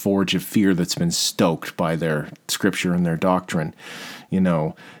this forge of fear that's been stoked by their scripture and their doctrine. I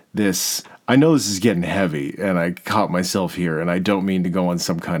know this is getting heavy, and I caught myself here, and I don't mean to go on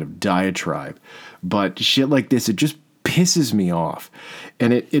some kind of diatribe, but shit like this, it just pisses me off.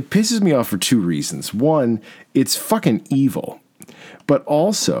 And it pisses me off for two reasons. One, it's fucking evil. But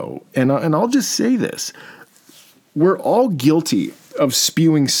also, and I'll just say this, we're all guilty of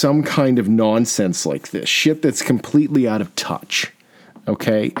spewing some kind of nonsense like this, shit that's completely out of touch,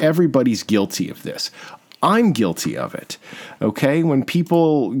 okay? Everybody's guilty of this. I'm guilty of it, okay? When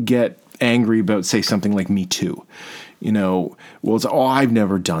people get angry about, say, something like Me Too, well, it's, oh, I've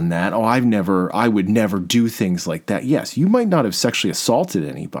never done that. Oh, I would never do things like that. Yes, you might not have sexually assaulted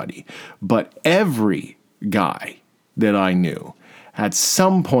anybody, but every guy that I knew at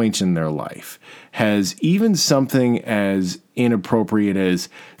some point in their life has even something as inappropriate as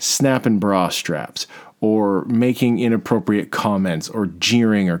snapping bra straps or making inappropriate comments or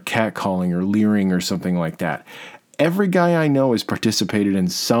jeering or catcalling or leering or something like that. Every guy I know has participated in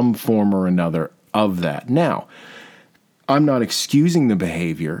some form or another of that. Now, I'm not excusing the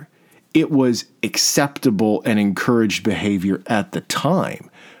behavior. It was acceptable and encouraged behavior at the time.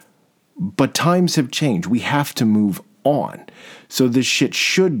 But times have changed. We have to move on. So this shit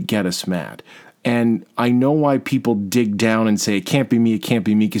should get us mad. And I know why people dig down and say, it can't be me,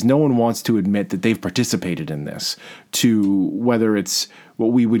 because no one wants to admit that they've participated in this, to whether it's what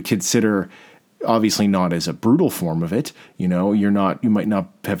we would consider, obviously not as a brutal form of it. You might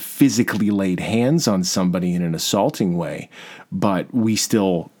not have physically laid hands on somebody in an assaulting way, but we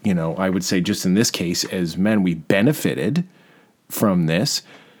still, I would say just in this case, as men, we benefited from this.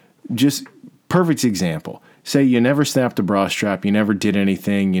 Just perfect example. Say you never snapped a bra strap, you never did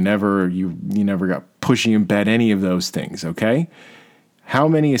anything, you never got pushy in bed, any of those things, okay? How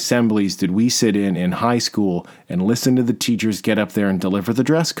many assemblies did we sit in high school and listen to the teachers get up there and deliver the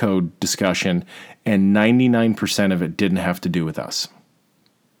dress code discussion, and 99% of it didn't have to do with us?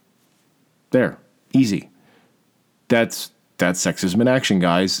 There. Easy. That's sexism in action,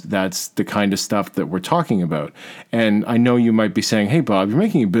 guys. That's the kind of stuff that we're talking about. And I know you might be saying, hey, Bob, you're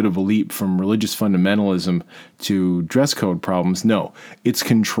making a bit of a leap from religious fundamentalism to dress code problems. No, it's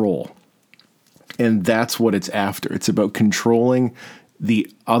control. And that's what it's after. It's about controlling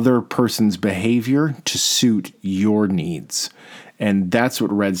the other person's behavior to suit your needs. And that's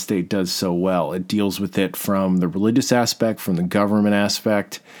what Red State does so well. It deals with it from the religious aspect, from the government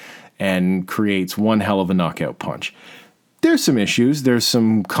aspect, and creates one hell of a knockout punch. There's some issues. There's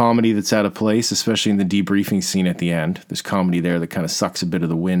some comedy that's out of place, especially in the debriefing scene at the end. There's comedy there that kind of sucks a bit of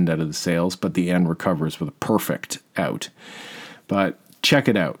the wind out of the sails, but the end recovers with a perfect out. But check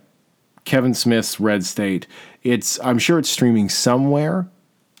it out. Kevin Smith's Red State. I'm sure it's streaming somewhere,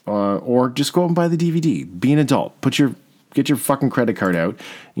 or just go out and buy the DVD. Be an adult. Get your fucking credit card out.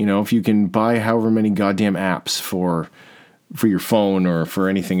 If you can buy however many goddamn apps for your phone or for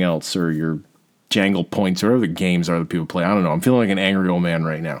anything else, or your Jangle points or whatever the games are that people play. I don't know. I'm feeling like an angry old man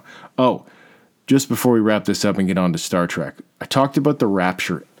right now. Oh, just before we wrap this up and get on to Star Trek, I talked about the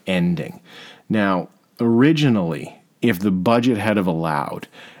Rapture ending. Now, originally, if the budget had have allowed,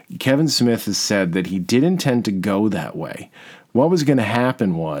 Kevin Smith has said that he did intend to go that way. What was going to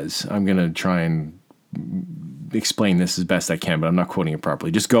happen was, I'm going to try and explain this as best I can, but I'm not quoting it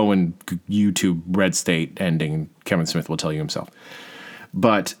properly. Just go and YouTube Red State ending, and Kevin Smith will tell you himself.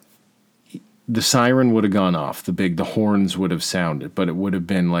 But the siren would have gone off, the horns would have sounded, but it would have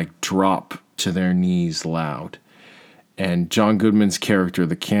been like drop to their knees loud. And John Goodman's character,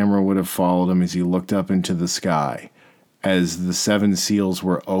 the camera would have followed him as he looked up into the sky, as the 7 seals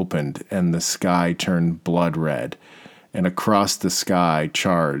were opened and the sky turned blood red, and across the sky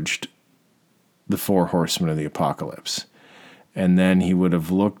charged the 4 horsemen of the apocalypse. And then he would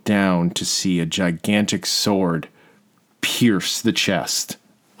have looked down to see a gigantic sword pierce the chest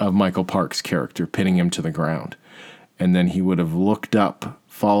of Michael Park's character, pinning him to the ground. And then he would have looked up,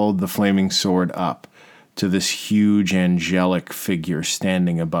 followed the flaming sword up to this huge angelic figure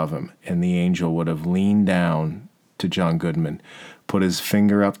standing above him. And the angel would have leaned down to John Goodman, put his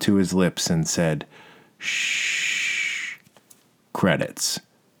finger up to his lips and said, "Shh." Credits.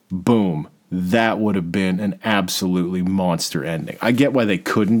 Boom. That would have been an absolutely monster ending. I get why they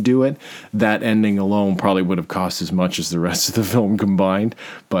couldn't do it. That ending alone probably would have cost as much as the rest of the film combined.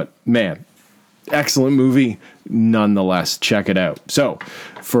 But man, excellent movie nonetheless. Check it out. So,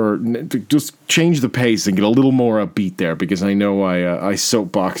 just change the pace and get a little more upbeat there, because I know I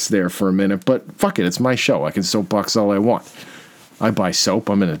soapbox there for a minute, but fuck it, it's my show. I can soapbox all I want. I buy soap.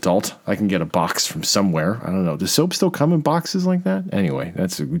 I'm an adult. I can get a box from somewhere. I don't know. Does soap still come in boxes like that? Anyway,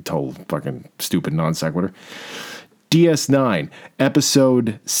 that's a total fucking stupid non sequitur. DS9,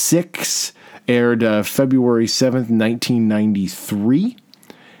 episode 6, aired February 7th, 1993.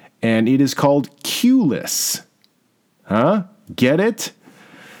 And it is called Q-less. Huh? Get it?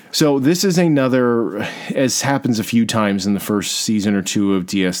 So this is another, as happens a few times in the first season or two of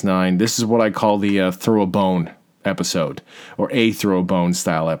DS9, this is what I call the throw a bone episode, or a throw a bone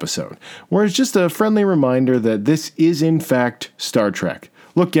style episode, where it's just a friendly reminder that this is in fact Star Trek.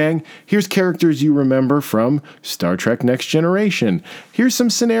 Look, gang, here's characters you remember from Star Trek Next Generation. Here's some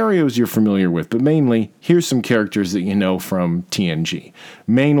scenarios you're familiar with, but mainly, here's some characters that you know from TNG.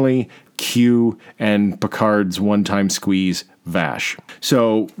 Mainly, Q and Picard's one-time squeeze, Vash.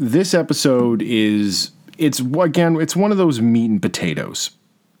 So, this episode it's one of those meat and potatoes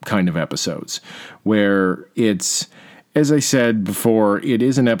kind of episodes, where it's, as I said before, it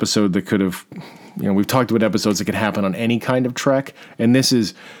is an episode that could have, we've talked about episodes that could happen on any kind of Trek, and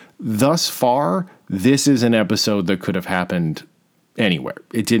thus far, this is an episode that could have happened anywhere.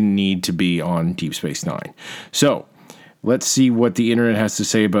 It didn't need to be on Deep Space Nine. So, let's see what the internet has to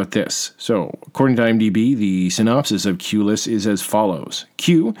say about this. So, according to IMDb, the synopsis of Q-less is as follows.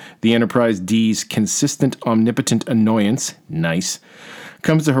 Q, the Enterprise D's consistent omnipotent annoyance, nice,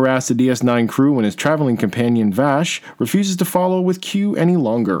 comes to harass the DS9 crew when his traveling companion Vash refuses to follow with Q any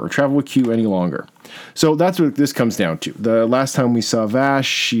longer, or travel with Q any longer. So that's what this comes down to. The last time we saw Vash,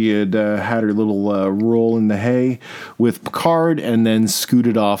 she had had her little roll in the hay with Picard, and then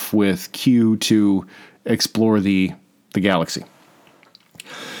scooted off with Q to explore the galaxy.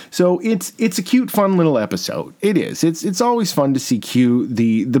 So it's a cute, fun little episode. It is. It's always fun to see Q.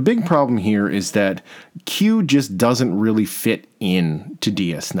 The big problem here is that Q just doesn't really fit in to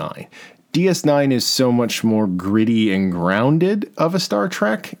DS9. DS9 is so much more gritty and grounded of a Star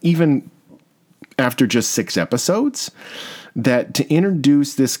Trek, even after just 6 episodes, that to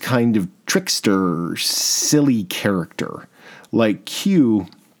introduce this kind of trickster, silly character like Q,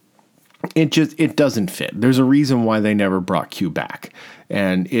 it doesn't fit. There's a reason why they never brought Q back.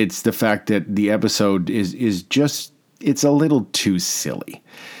 And it's the fact that the episode is just, it's a little too silly.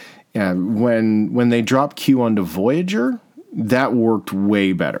 When they dropped Q onto Voyager, that worked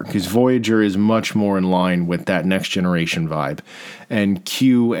way better, because Voyager is much more in line with that Next Generation vibe. And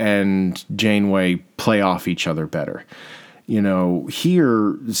Q and Janeway play off each other better.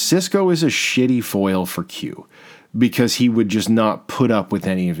 Here, Cisco is a shitty foil for Q, because he would just not put up with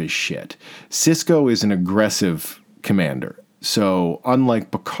any of his shit. Cisco is an aggressive commander. So,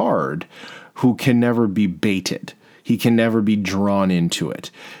 unlike Picard, who can never be baited, he can never be drawn into it.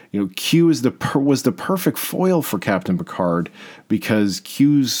 Q was the perfect foil for Captain Picard, because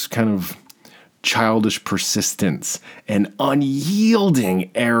Q's kind of childish persistence and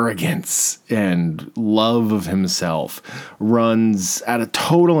unyielding arrogance and love of himself runs at a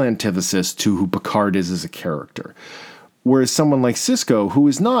total antithesis to who Picard is as a character. Whereas someone like Cisco, who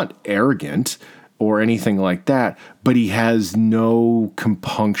is not arrogant or anything like that, but he has no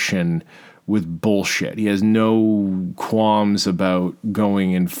compunction with bullshit. He has no qualms about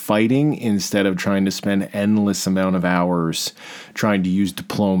going and fighting instead of trying to spend endless amount of hours trying to use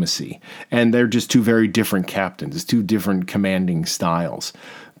diplomacy. And they're just two very different captains. It's two different commanding styles.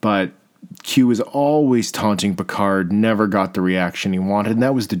 But Q is always taunting Picard, never got the reaction he wanted, and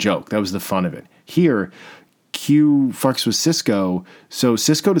that was the joke. That was the fun of it. Here, Q fucks with Cisco, so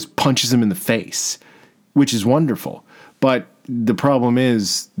Cisco just punches him in the face, which is wonderful. But the problem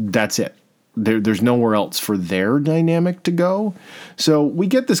is, that's it. there's nowhere else for their dynamic to go. So we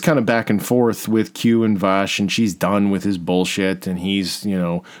get this kind of back and forth with Q and Vash, and she's done with his bullshit, and he's,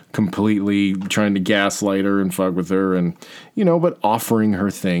 completely trying to gaslight her and fuck with her, and, but offering her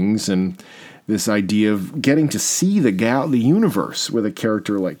things. And this idea of getting to see the universe with a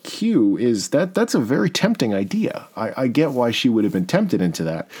character like Q that's a very tempting idea. I get why she would have been tempted into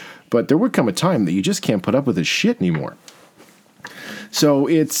that, but there would come a time that you just can't put up with his shit anymore. So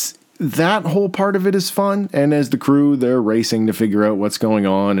that whole part of it is fun, and as the crew, they're racing to figure out what's going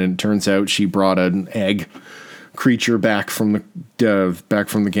on, and it turns out she brought an egg creature back from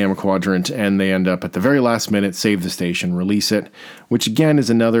the Gamma Quadrant, and they end up at the very last minute save the station, release it, which again is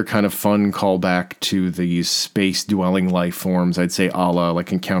another kind of fun callback to these space dwelling life forms. I'd say a la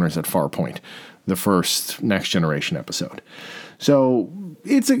like Encounters at Farpoint, the first Next Generation episode. So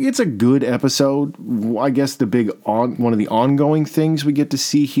it's a good episode. I guess one of the ongoing things we get to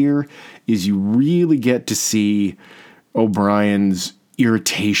see here is you really get to see O'Brien's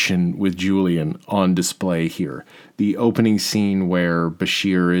irritation with Julian on display here. The opening scene where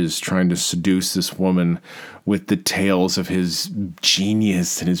Bashir is trying to seduce this woman with the tales of his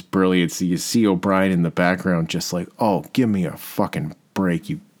genius and his brilliance. You see O'Brien in the background just like, oh, give me a fucking break,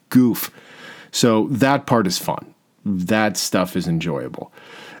 you goof. So that part is fun. That stuff is enjoyable.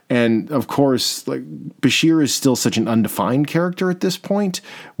 And of course, like, Bashir is still such an undefined character at this point,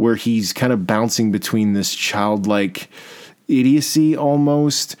 where he's kind of bouncing between this childlike idiocy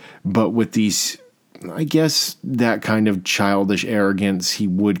almost, but with these, I guess, that kind of childish arrogance. He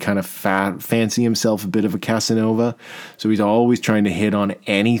would kind of fancy himself a bit of a Casanova. So he's always trying to hit on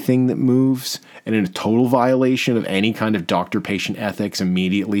anything that moves, and in a total violation of any kind of doctor-patient ethics,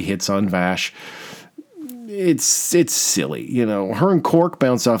 immediately hits on Vash. It's silly, Her and Quark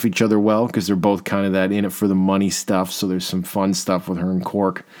bounce off each other well because they're both kind of that in it for the money stuff. So there's some fun stuff with her and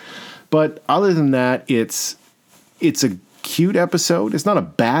Quark. But other than that, it's a cute episode. It's not a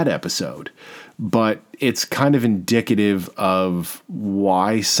bad episode, but it's kind of indicative of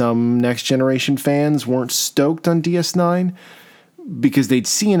why some Next Generation fans weren't stoked on DS9, because they'd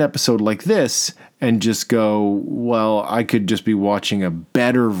see an episode like this and just go, well, I could just be watching a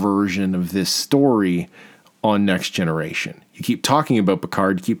better version of this story on Next Generation. You keep talking about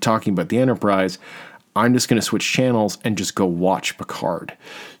Picard, you keep talking about the Enterprise. I'm just going to switch channels and just go watch Picard.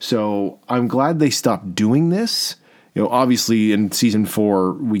 So I'm glad they stopped doing this. Obviously in season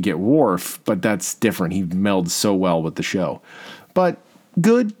 4 we get Worf, but that's different. He melds so well with the show. But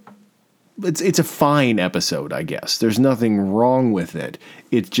good. It's a fine episode, I guess. There's nothing wrong with it.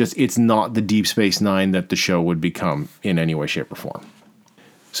 It's not the Deep Space Nine that the show would become in any way, shape, or form.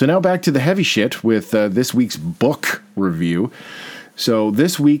 So now back to the heavy shit with this week's book review. So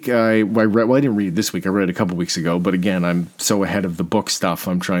this week I didn't read this week. I read it a couple weeks ago, but again, I'm so ahead of the book stuff.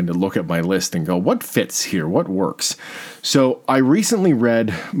 I'm trying to look at my list and go, what fits here? What works? So I recently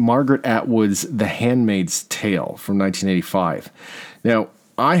read Margaret Atwood's The Handmaid's Tale from 1985. Now,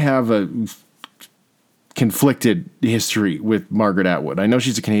 I have a conflicted history with Margaret Atwood. I know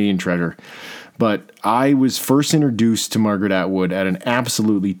she's a Canadian treasure, but I was first introduced to Margaret Atwood at an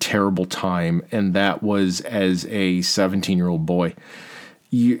absolutely terrible time, and that was as a 17-year-old boy.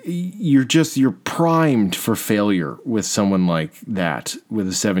 You're primed for failure with someone like that, with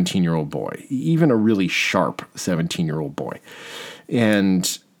a 17-year-old boy, even a really sharp 17-year-old boy.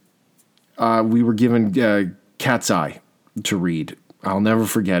 And we were given Cat's Eye to read. I'll never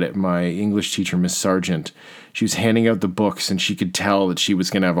forget it. My English teacher, Miss Sargent, she was handing out the books, and she could tell that she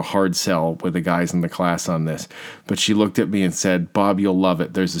was going to have a hard sell with the guys in the class on this. But she looked at me and said, Bob, you'll love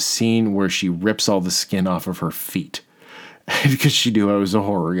it. There's a scene where she rips all the skin off of her feet because she knew I was a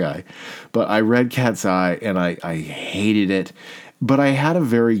horror guy. But I read Cat's Eye, and I hated it. But I had a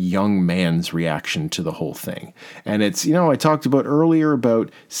very young man's reaction to the whole thing. And it's, I talked about earlier about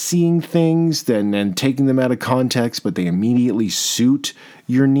seeing things and taking them out of context, but they immediately suit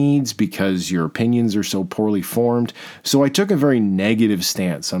your needs because your opinions are so poorly formed. So I took a very negative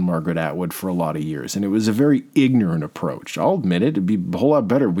stance on Margaret Atwood for a lot of years, and it was a very ignorant approach. I'll admit it, it'd be a whole lot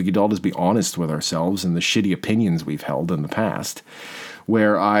better if we could all just be honest with ourselves and the shitty opinions we've held in the past.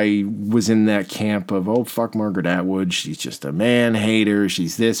 Where I was in that camp of, oh, fuck Margaret Atwood, she's just a man-hater,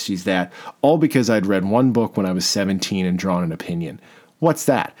 she's this, she's that, all because I'd read one book when I was 17 and drawn an opinion. What's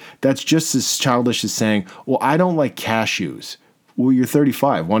that? That's just as childish as saying, well, I don't like cashews. Well, you're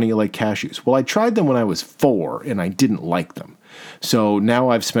 35, why don't you like cashews? Well, I tried them when I was 4, and I didn't like them. So now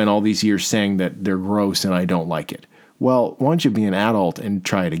I've spent all these years saying that they're gross and I don't like it. Well, why don't you be an adult and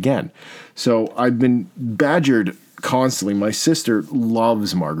try it again? So I've been badgered constantly. My sister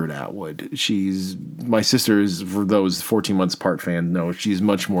loves Margaret Atwood. My sister is, for those 14 months apart fans know, she's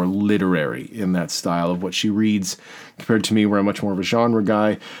much more literary in that style of what she reads compared to me, where I'm much more of a genre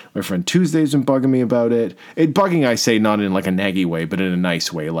guy. My friend Tuesday's been bugging me about it. Bugging, I say, not in like a naggy way, but in a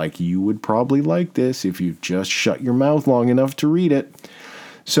nice way. Like, you would probably like this if you just shut your mouth long enough to read it.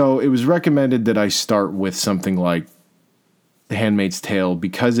 So it was recommended that I start with something like The Handmaid's Tale,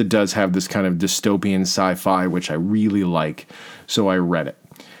 because it does have this kind of dystopian sci-fi, which I really like. So I read it.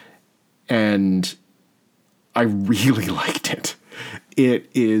 And I really liked it. It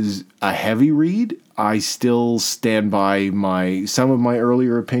is a heavy read. I still stand by some of my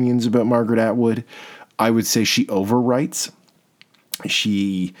earlier opinions about Margaret Atwood. I would say she overwrites.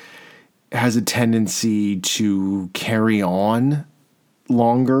 She has a tendency to carry on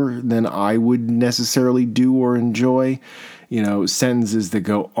longer than I would necessarily do or enjoy. Sentences that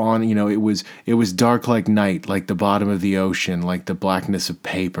go on, it was dark like night, like the bottom of the ocean, like the blackness of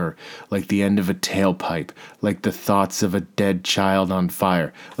paper, like the end of a tailpipe, like the thoughts of a dead child on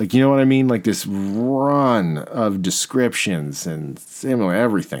fire. Like, you know what I mean? Like this run of descriptions and similar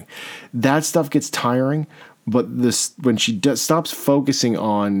everything. That stuff gets tiring, but when she stops focusing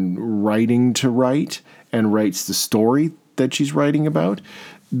on writing to write and writes the story that she's writing about,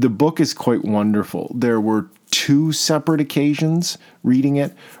 the book is quite wonderful. There were 2 separate occasions reading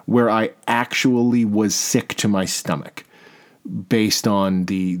it where I actually was sick to my stomach based on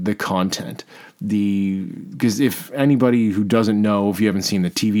the content. Because if anybody who doesn't know, if you haven't seen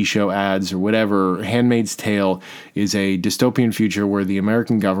the TV show ads or whatever, Handmaid's Tale is a dystopian future where the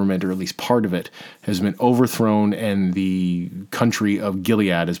American government, or at least part of it, has been overthrown and the country of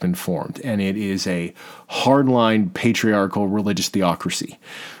Gilead has been formed. And it is a hardline patriarchal religious theocracy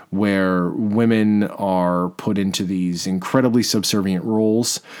where women are put into these incredibly subservient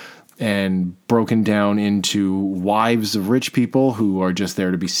roles and broken down into wives of rich people who are just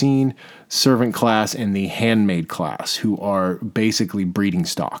there to be seen, servant class, and the handmaid class, who are basically breeding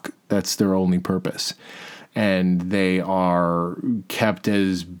stock. That's their only purpose. And they are kept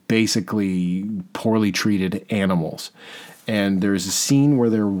as basically poorly treated animals. And there's a scene where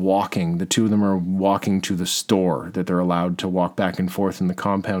they're walking. The 2 of them are walking to the store that they're allowed to walk back and forth in the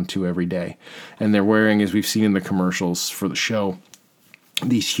compound to every day. And they're wearing, as we've seen in the commercials for the show,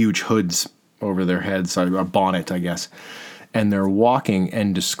 these huge hoods over their heads, a bonnet, I guess. And they're walking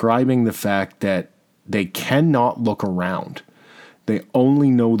and describing the fact that they cannot look around. They only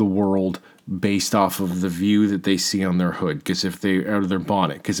know the world based off of the view that they see on their hood, because if they out of their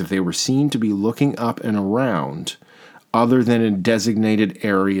bonnet, because if they were seen to be looking up and around, other than in designated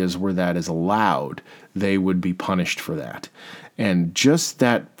areas where that is allowed, they would be punished for that. And just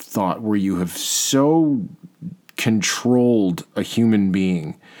that thought, where you have so controlled a human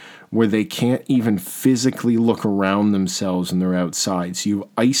being where they can't even physically look around themselves and they're outside. So you've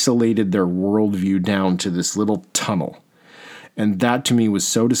isolated their worldview down to this little tunnel. And that to me was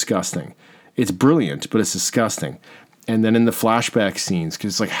so disgusting. It's brilliant, but it's disgusting. And then in the flashback scenes,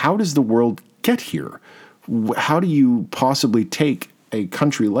 because it's like, how does the world get here? How do you possibly take a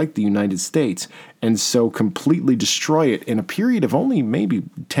country like the United States and so completely destroy it in a period of only maybe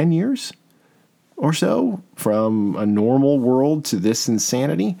 10 years or so, from a normal world to this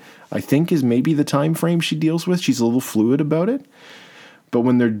insanity? I think is maybe the time frame she deals with. She's a little fluid about it. But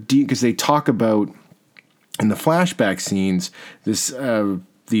when they're because they talk about in the flashback scenes, this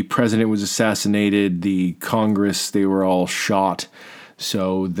the president was assassinated, the Congress, they were all shot.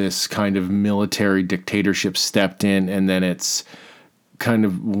 So this kind of military dictatorship stepped in, and then it's kind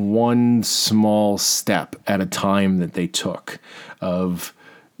of one small step at a time that they took of,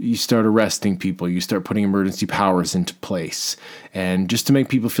 you start arresting people, you start putting emergency powers into place, and just to make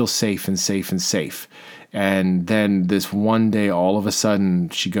people feel safe and safe and safe. And then this one day, all of a sudden,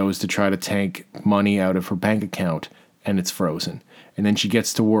 she goes to try to take money out of her bank account, and it's frozen. And then she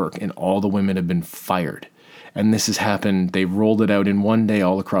gets to work, and all the women have been fired. And this has happened. They've rolled it out in one day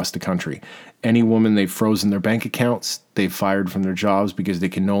all across the country. Any woman they've frozen their bank accounts, they've fired from their jobs because they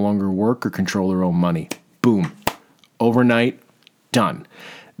can no longer work or control their own money. Boom. Overnight, done.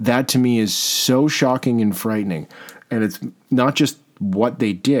 That to me is so shocking and frightening. And it's not just what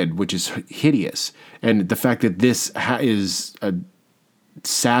they did, which is hideous. And the fact that this is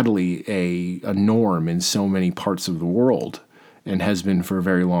sadly a norm in so many parts of the world and has been for a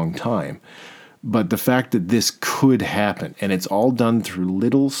very long time. But the fact that this could happen, and it's all done through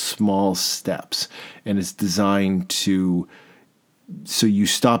little small steps, and it's designed so you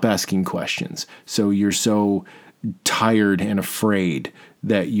stop asking questions. So you're so tired and afraid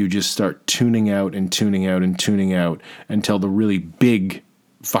that you just start tuning out and tuning out and tuning out until the really big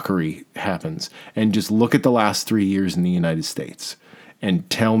fuckery happens. And just look at the last 3 years in the United States and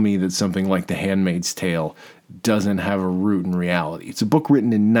tell me that something like The Handmaid's Tale doesn't have a root in reality. It's a book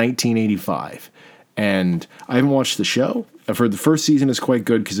written in 1985. And I haven't watched the show. I've heard the first season is quite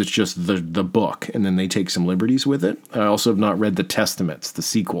good because it's just the book, and then they take some liberties with it. I also have not read The Testaments, the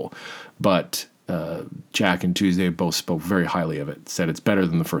sequel, but Jack and Tuesday both spoke very highly of it, said it's better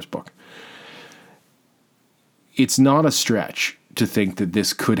than the first book. It's not a stretch to think that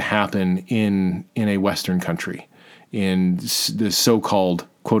this could happen in a Western country, in the so-called,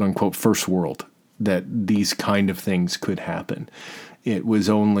 quote-unquote, first world, that these kind of things could happen. It was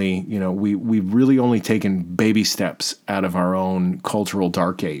only, we've really only taken baby steps out of our own cultural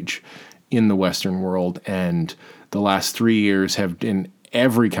dark age in the Western world. And the last 3 years have, in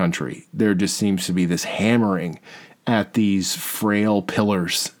every country, there just seems to be this hammering at these frail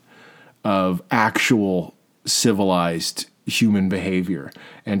pillars of actual civilized human behavior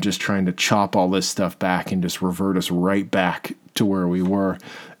and just trying to chop all this stuff back and just revert us right back to where we were.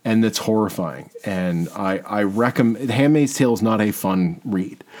 And that's horrifying. And I recommend... Handmaid's Tale is not a fun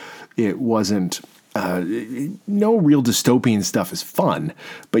read. It wasn't... no real dystopian stuff is fun,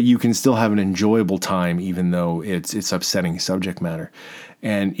 but you can still have an enjoyable time even though it's upsetting subject matter.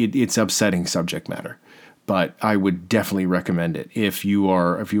 And it's upsetting subject matter. But I would definitely recommend it. If you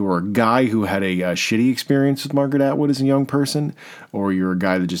are a guy who had a shitty experience with Margaret Atwood as a young person, or you're a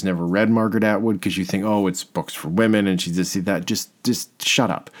guy that just never read Margaret Atwood because you think, oh, it's books for women and she just did that, just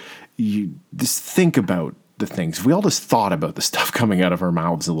shut up. You just think about the things. If we all just thought about the stuff coming out of our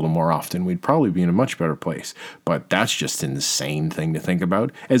mouths a little more often, we'd probably be in a much better place. But that's just an insane thing to think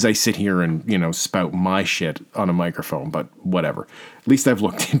about as I sit here and, spout my shit on a microphone, but whatever. At least I've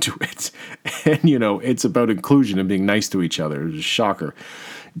looked into it. And, it's about inclusion and being nice to each other. It's a shocker.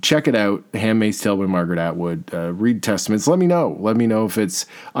 Check it out, Handmaid's Tale by Margaret Atwood. Read Testaments. Let me know. Let me know if it's...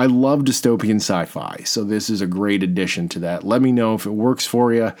 I love dystopian sci-fi, so this is a great addition to that. Let me know if it works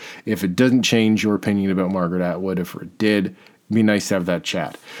for you, if it doesn't change your opinion about Margaret Atwood. If it did, it'd be nice to have that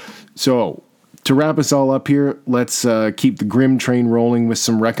chat. So, to wrap us all up here, let's keep the grim train rolling with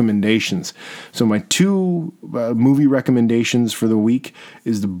some recommendations. So my two movie recommendations for the week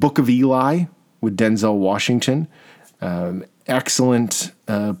is The Book of Eli with Denzel Washington. Excellent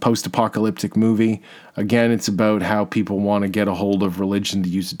post-apocalyptic movie. Again, it's about how people want to get a hold of religion to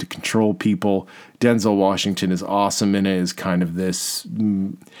use it to control people. Denzel Washington is awesome in it as kind of this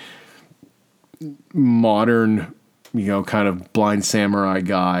modern, kind of blind samurai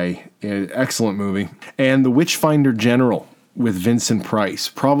guy. Excellent movie. And The Witchfinder General with Vincent Price.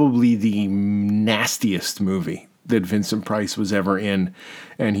 Probably the nastiest movie that Vincent Price was ever in.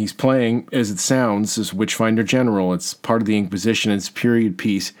 And he's playing, as it sounds, this Witchfinder General. It's part of the Inquisition. It's a period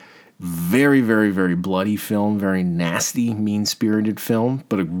piece. Very, very, very bloody film. Very nasty, mean-spirited film,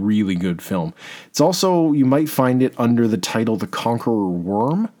 but a really good film. It's also, you might find it under the title The Conqueror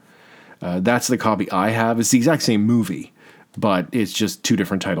Worm. That's the copy I have. It's the exact same movie, but it's just two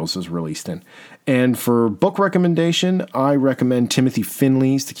different titles as released in. And for book recommendation, I recommend Timothy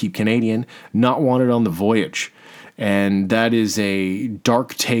Finley's, to keep Canadian, Not Wanted on the Voyage. And that is a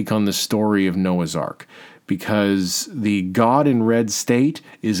dark take on the story of Noah's Ark, because the God in Red State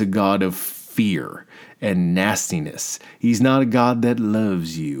is a God of fear and nastiness. He's not a God that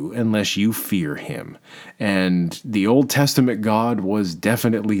loves you unless you fear him. And the Old Testament God was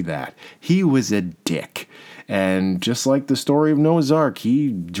definitely that. He was a dick. And just like the story of Noah's Ark, he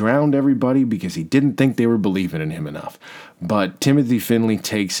drowned everybody because he didn't think they were believing in him enough. But Timothy Finley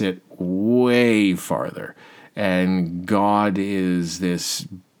takes it way farther. And God is this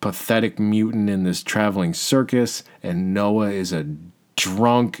pathetic mutant in this traveling circus, and Noah is a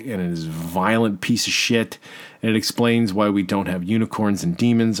drunk and is a violent piece of shit. And it explains why we don't have unicorns and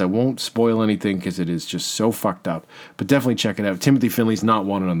demons. I won't spoil anything because it is just so fucked up. But definitely check it out. Timothy Finley's Not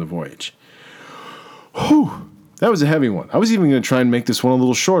Wanted on the Voyage. Whew. That was a heavy one. I was even going to try and make this one a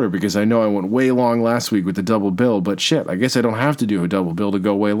little shorter because I know I went way long last week with the double bill, but shit, I guess I don't have to do a double bill to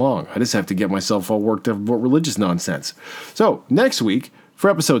go way long. I just have to get myself all worked up about religious nonsense. So, next week, for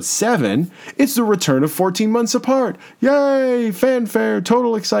episode 7, it's the return of 14 Months Apart. Yay! Fanfare,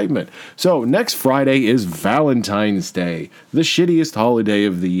 total excitement. So, next Friday is Valentine's Day, the shittiest holiday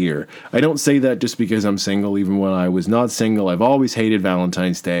of the year. I don't say that just because I'm single. Even when I was not single, I've always hated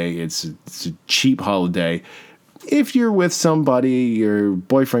Valentine's Day. It's a cheap holiday. If you're with somebody, your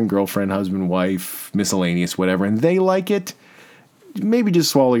boyfriend, girlfriend, husband, wife, miscellaneous, whatever, and they like it, maybe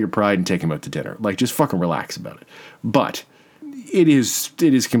just swallow your pride and take them out to dinner. Like, just fucking relax about it. But it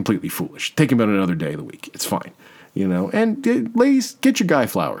is completely foolish. Take them out another day of the week. It's fine. And ladies, get your guy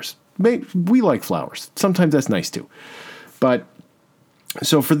flowers. We like flowers. Sometimes that's nice too. But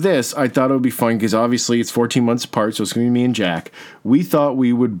So for this, I thought it would be fun because obviously it's 14 months apart, so it's going to be me and Jack. We thought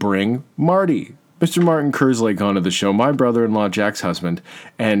we would bring Marty, Mr. Martin Kerslake, onto the show, my brother-in-law, Jack's husband,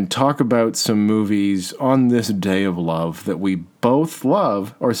 and talk about some movies on this day of love that we both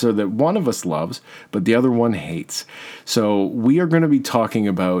love, or so that one of us loves, but the other one hates. So we are going to be talking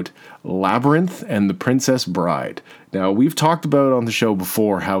about Labyrinth and The Princess Bride. Now, we've talked about on the show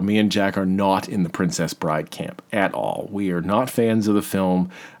before how me and Jack are not in the Princess Bride camp at all. We are not fans of the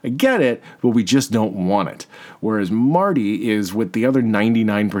film. I get it, but we just don't want it. Whereas Marty is with the other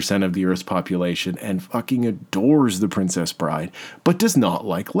 99% of the Earth's population and fucking adores The Princess Bride, but does not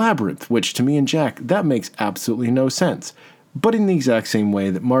like Labyrinth, which to me and Jack, that makes absolutely no sense. But in the exact same way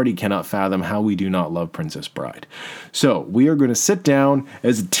that Marty cannot fathom how we do not love Princess Bride. So we are going to sit down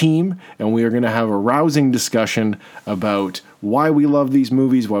as a team and we are going to have a rousing discussion about why we love these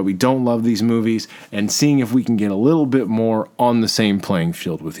movies, why we don't love these movies, and seeing if we can get a little bit more on the same playing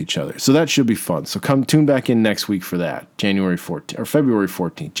field with each other. So that should be fun. So come tune back in next week for that. January 14th or February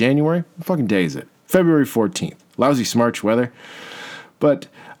 14th. January? What fucking day is it? February 14th. Lousy smarch weather. But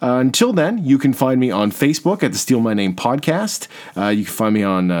until then, you can find me on Facebook at the Steal My Name Podcast. You can find me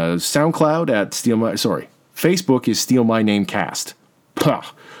on SoundCloud at Facebook is Steal My Name Cast.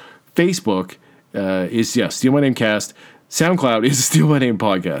 Facebook is Steal My Name Cast. SoundCloud is Steal My Name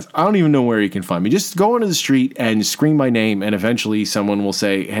Podcast. I don't even know where you can find me. Just go into the street and scream my name, and eventually someone will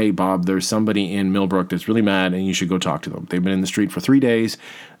say, "Hey, Bob, there's somebody in Millbrook that's really mad, and you should go talk to them. They've been in the street for 3 days.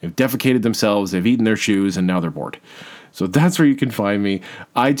 They've defecated themselves. They've eaten their shoes, and now they're bored." So that's where you can find me.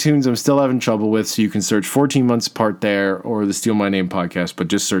 iTunes, I'm still having trouble with, so you can search 14 Months Apart there or the Steal My Name Podcast, but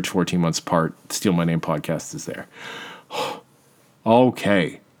just search 14 Months Apart. Steal My Name Podcast is there.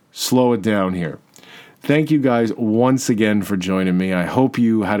 Okay, slow it down here. Thank you guys once again for joining me. I hope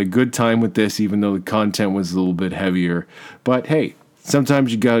you had a good time with this, even though the content was a little bit heavier. But hey,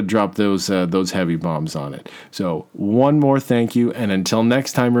 sometimes you got to drop those heavy bombs on it. So one more thank you, and until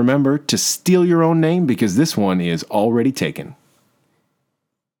next time, remember to steal your own name because this one is already taken.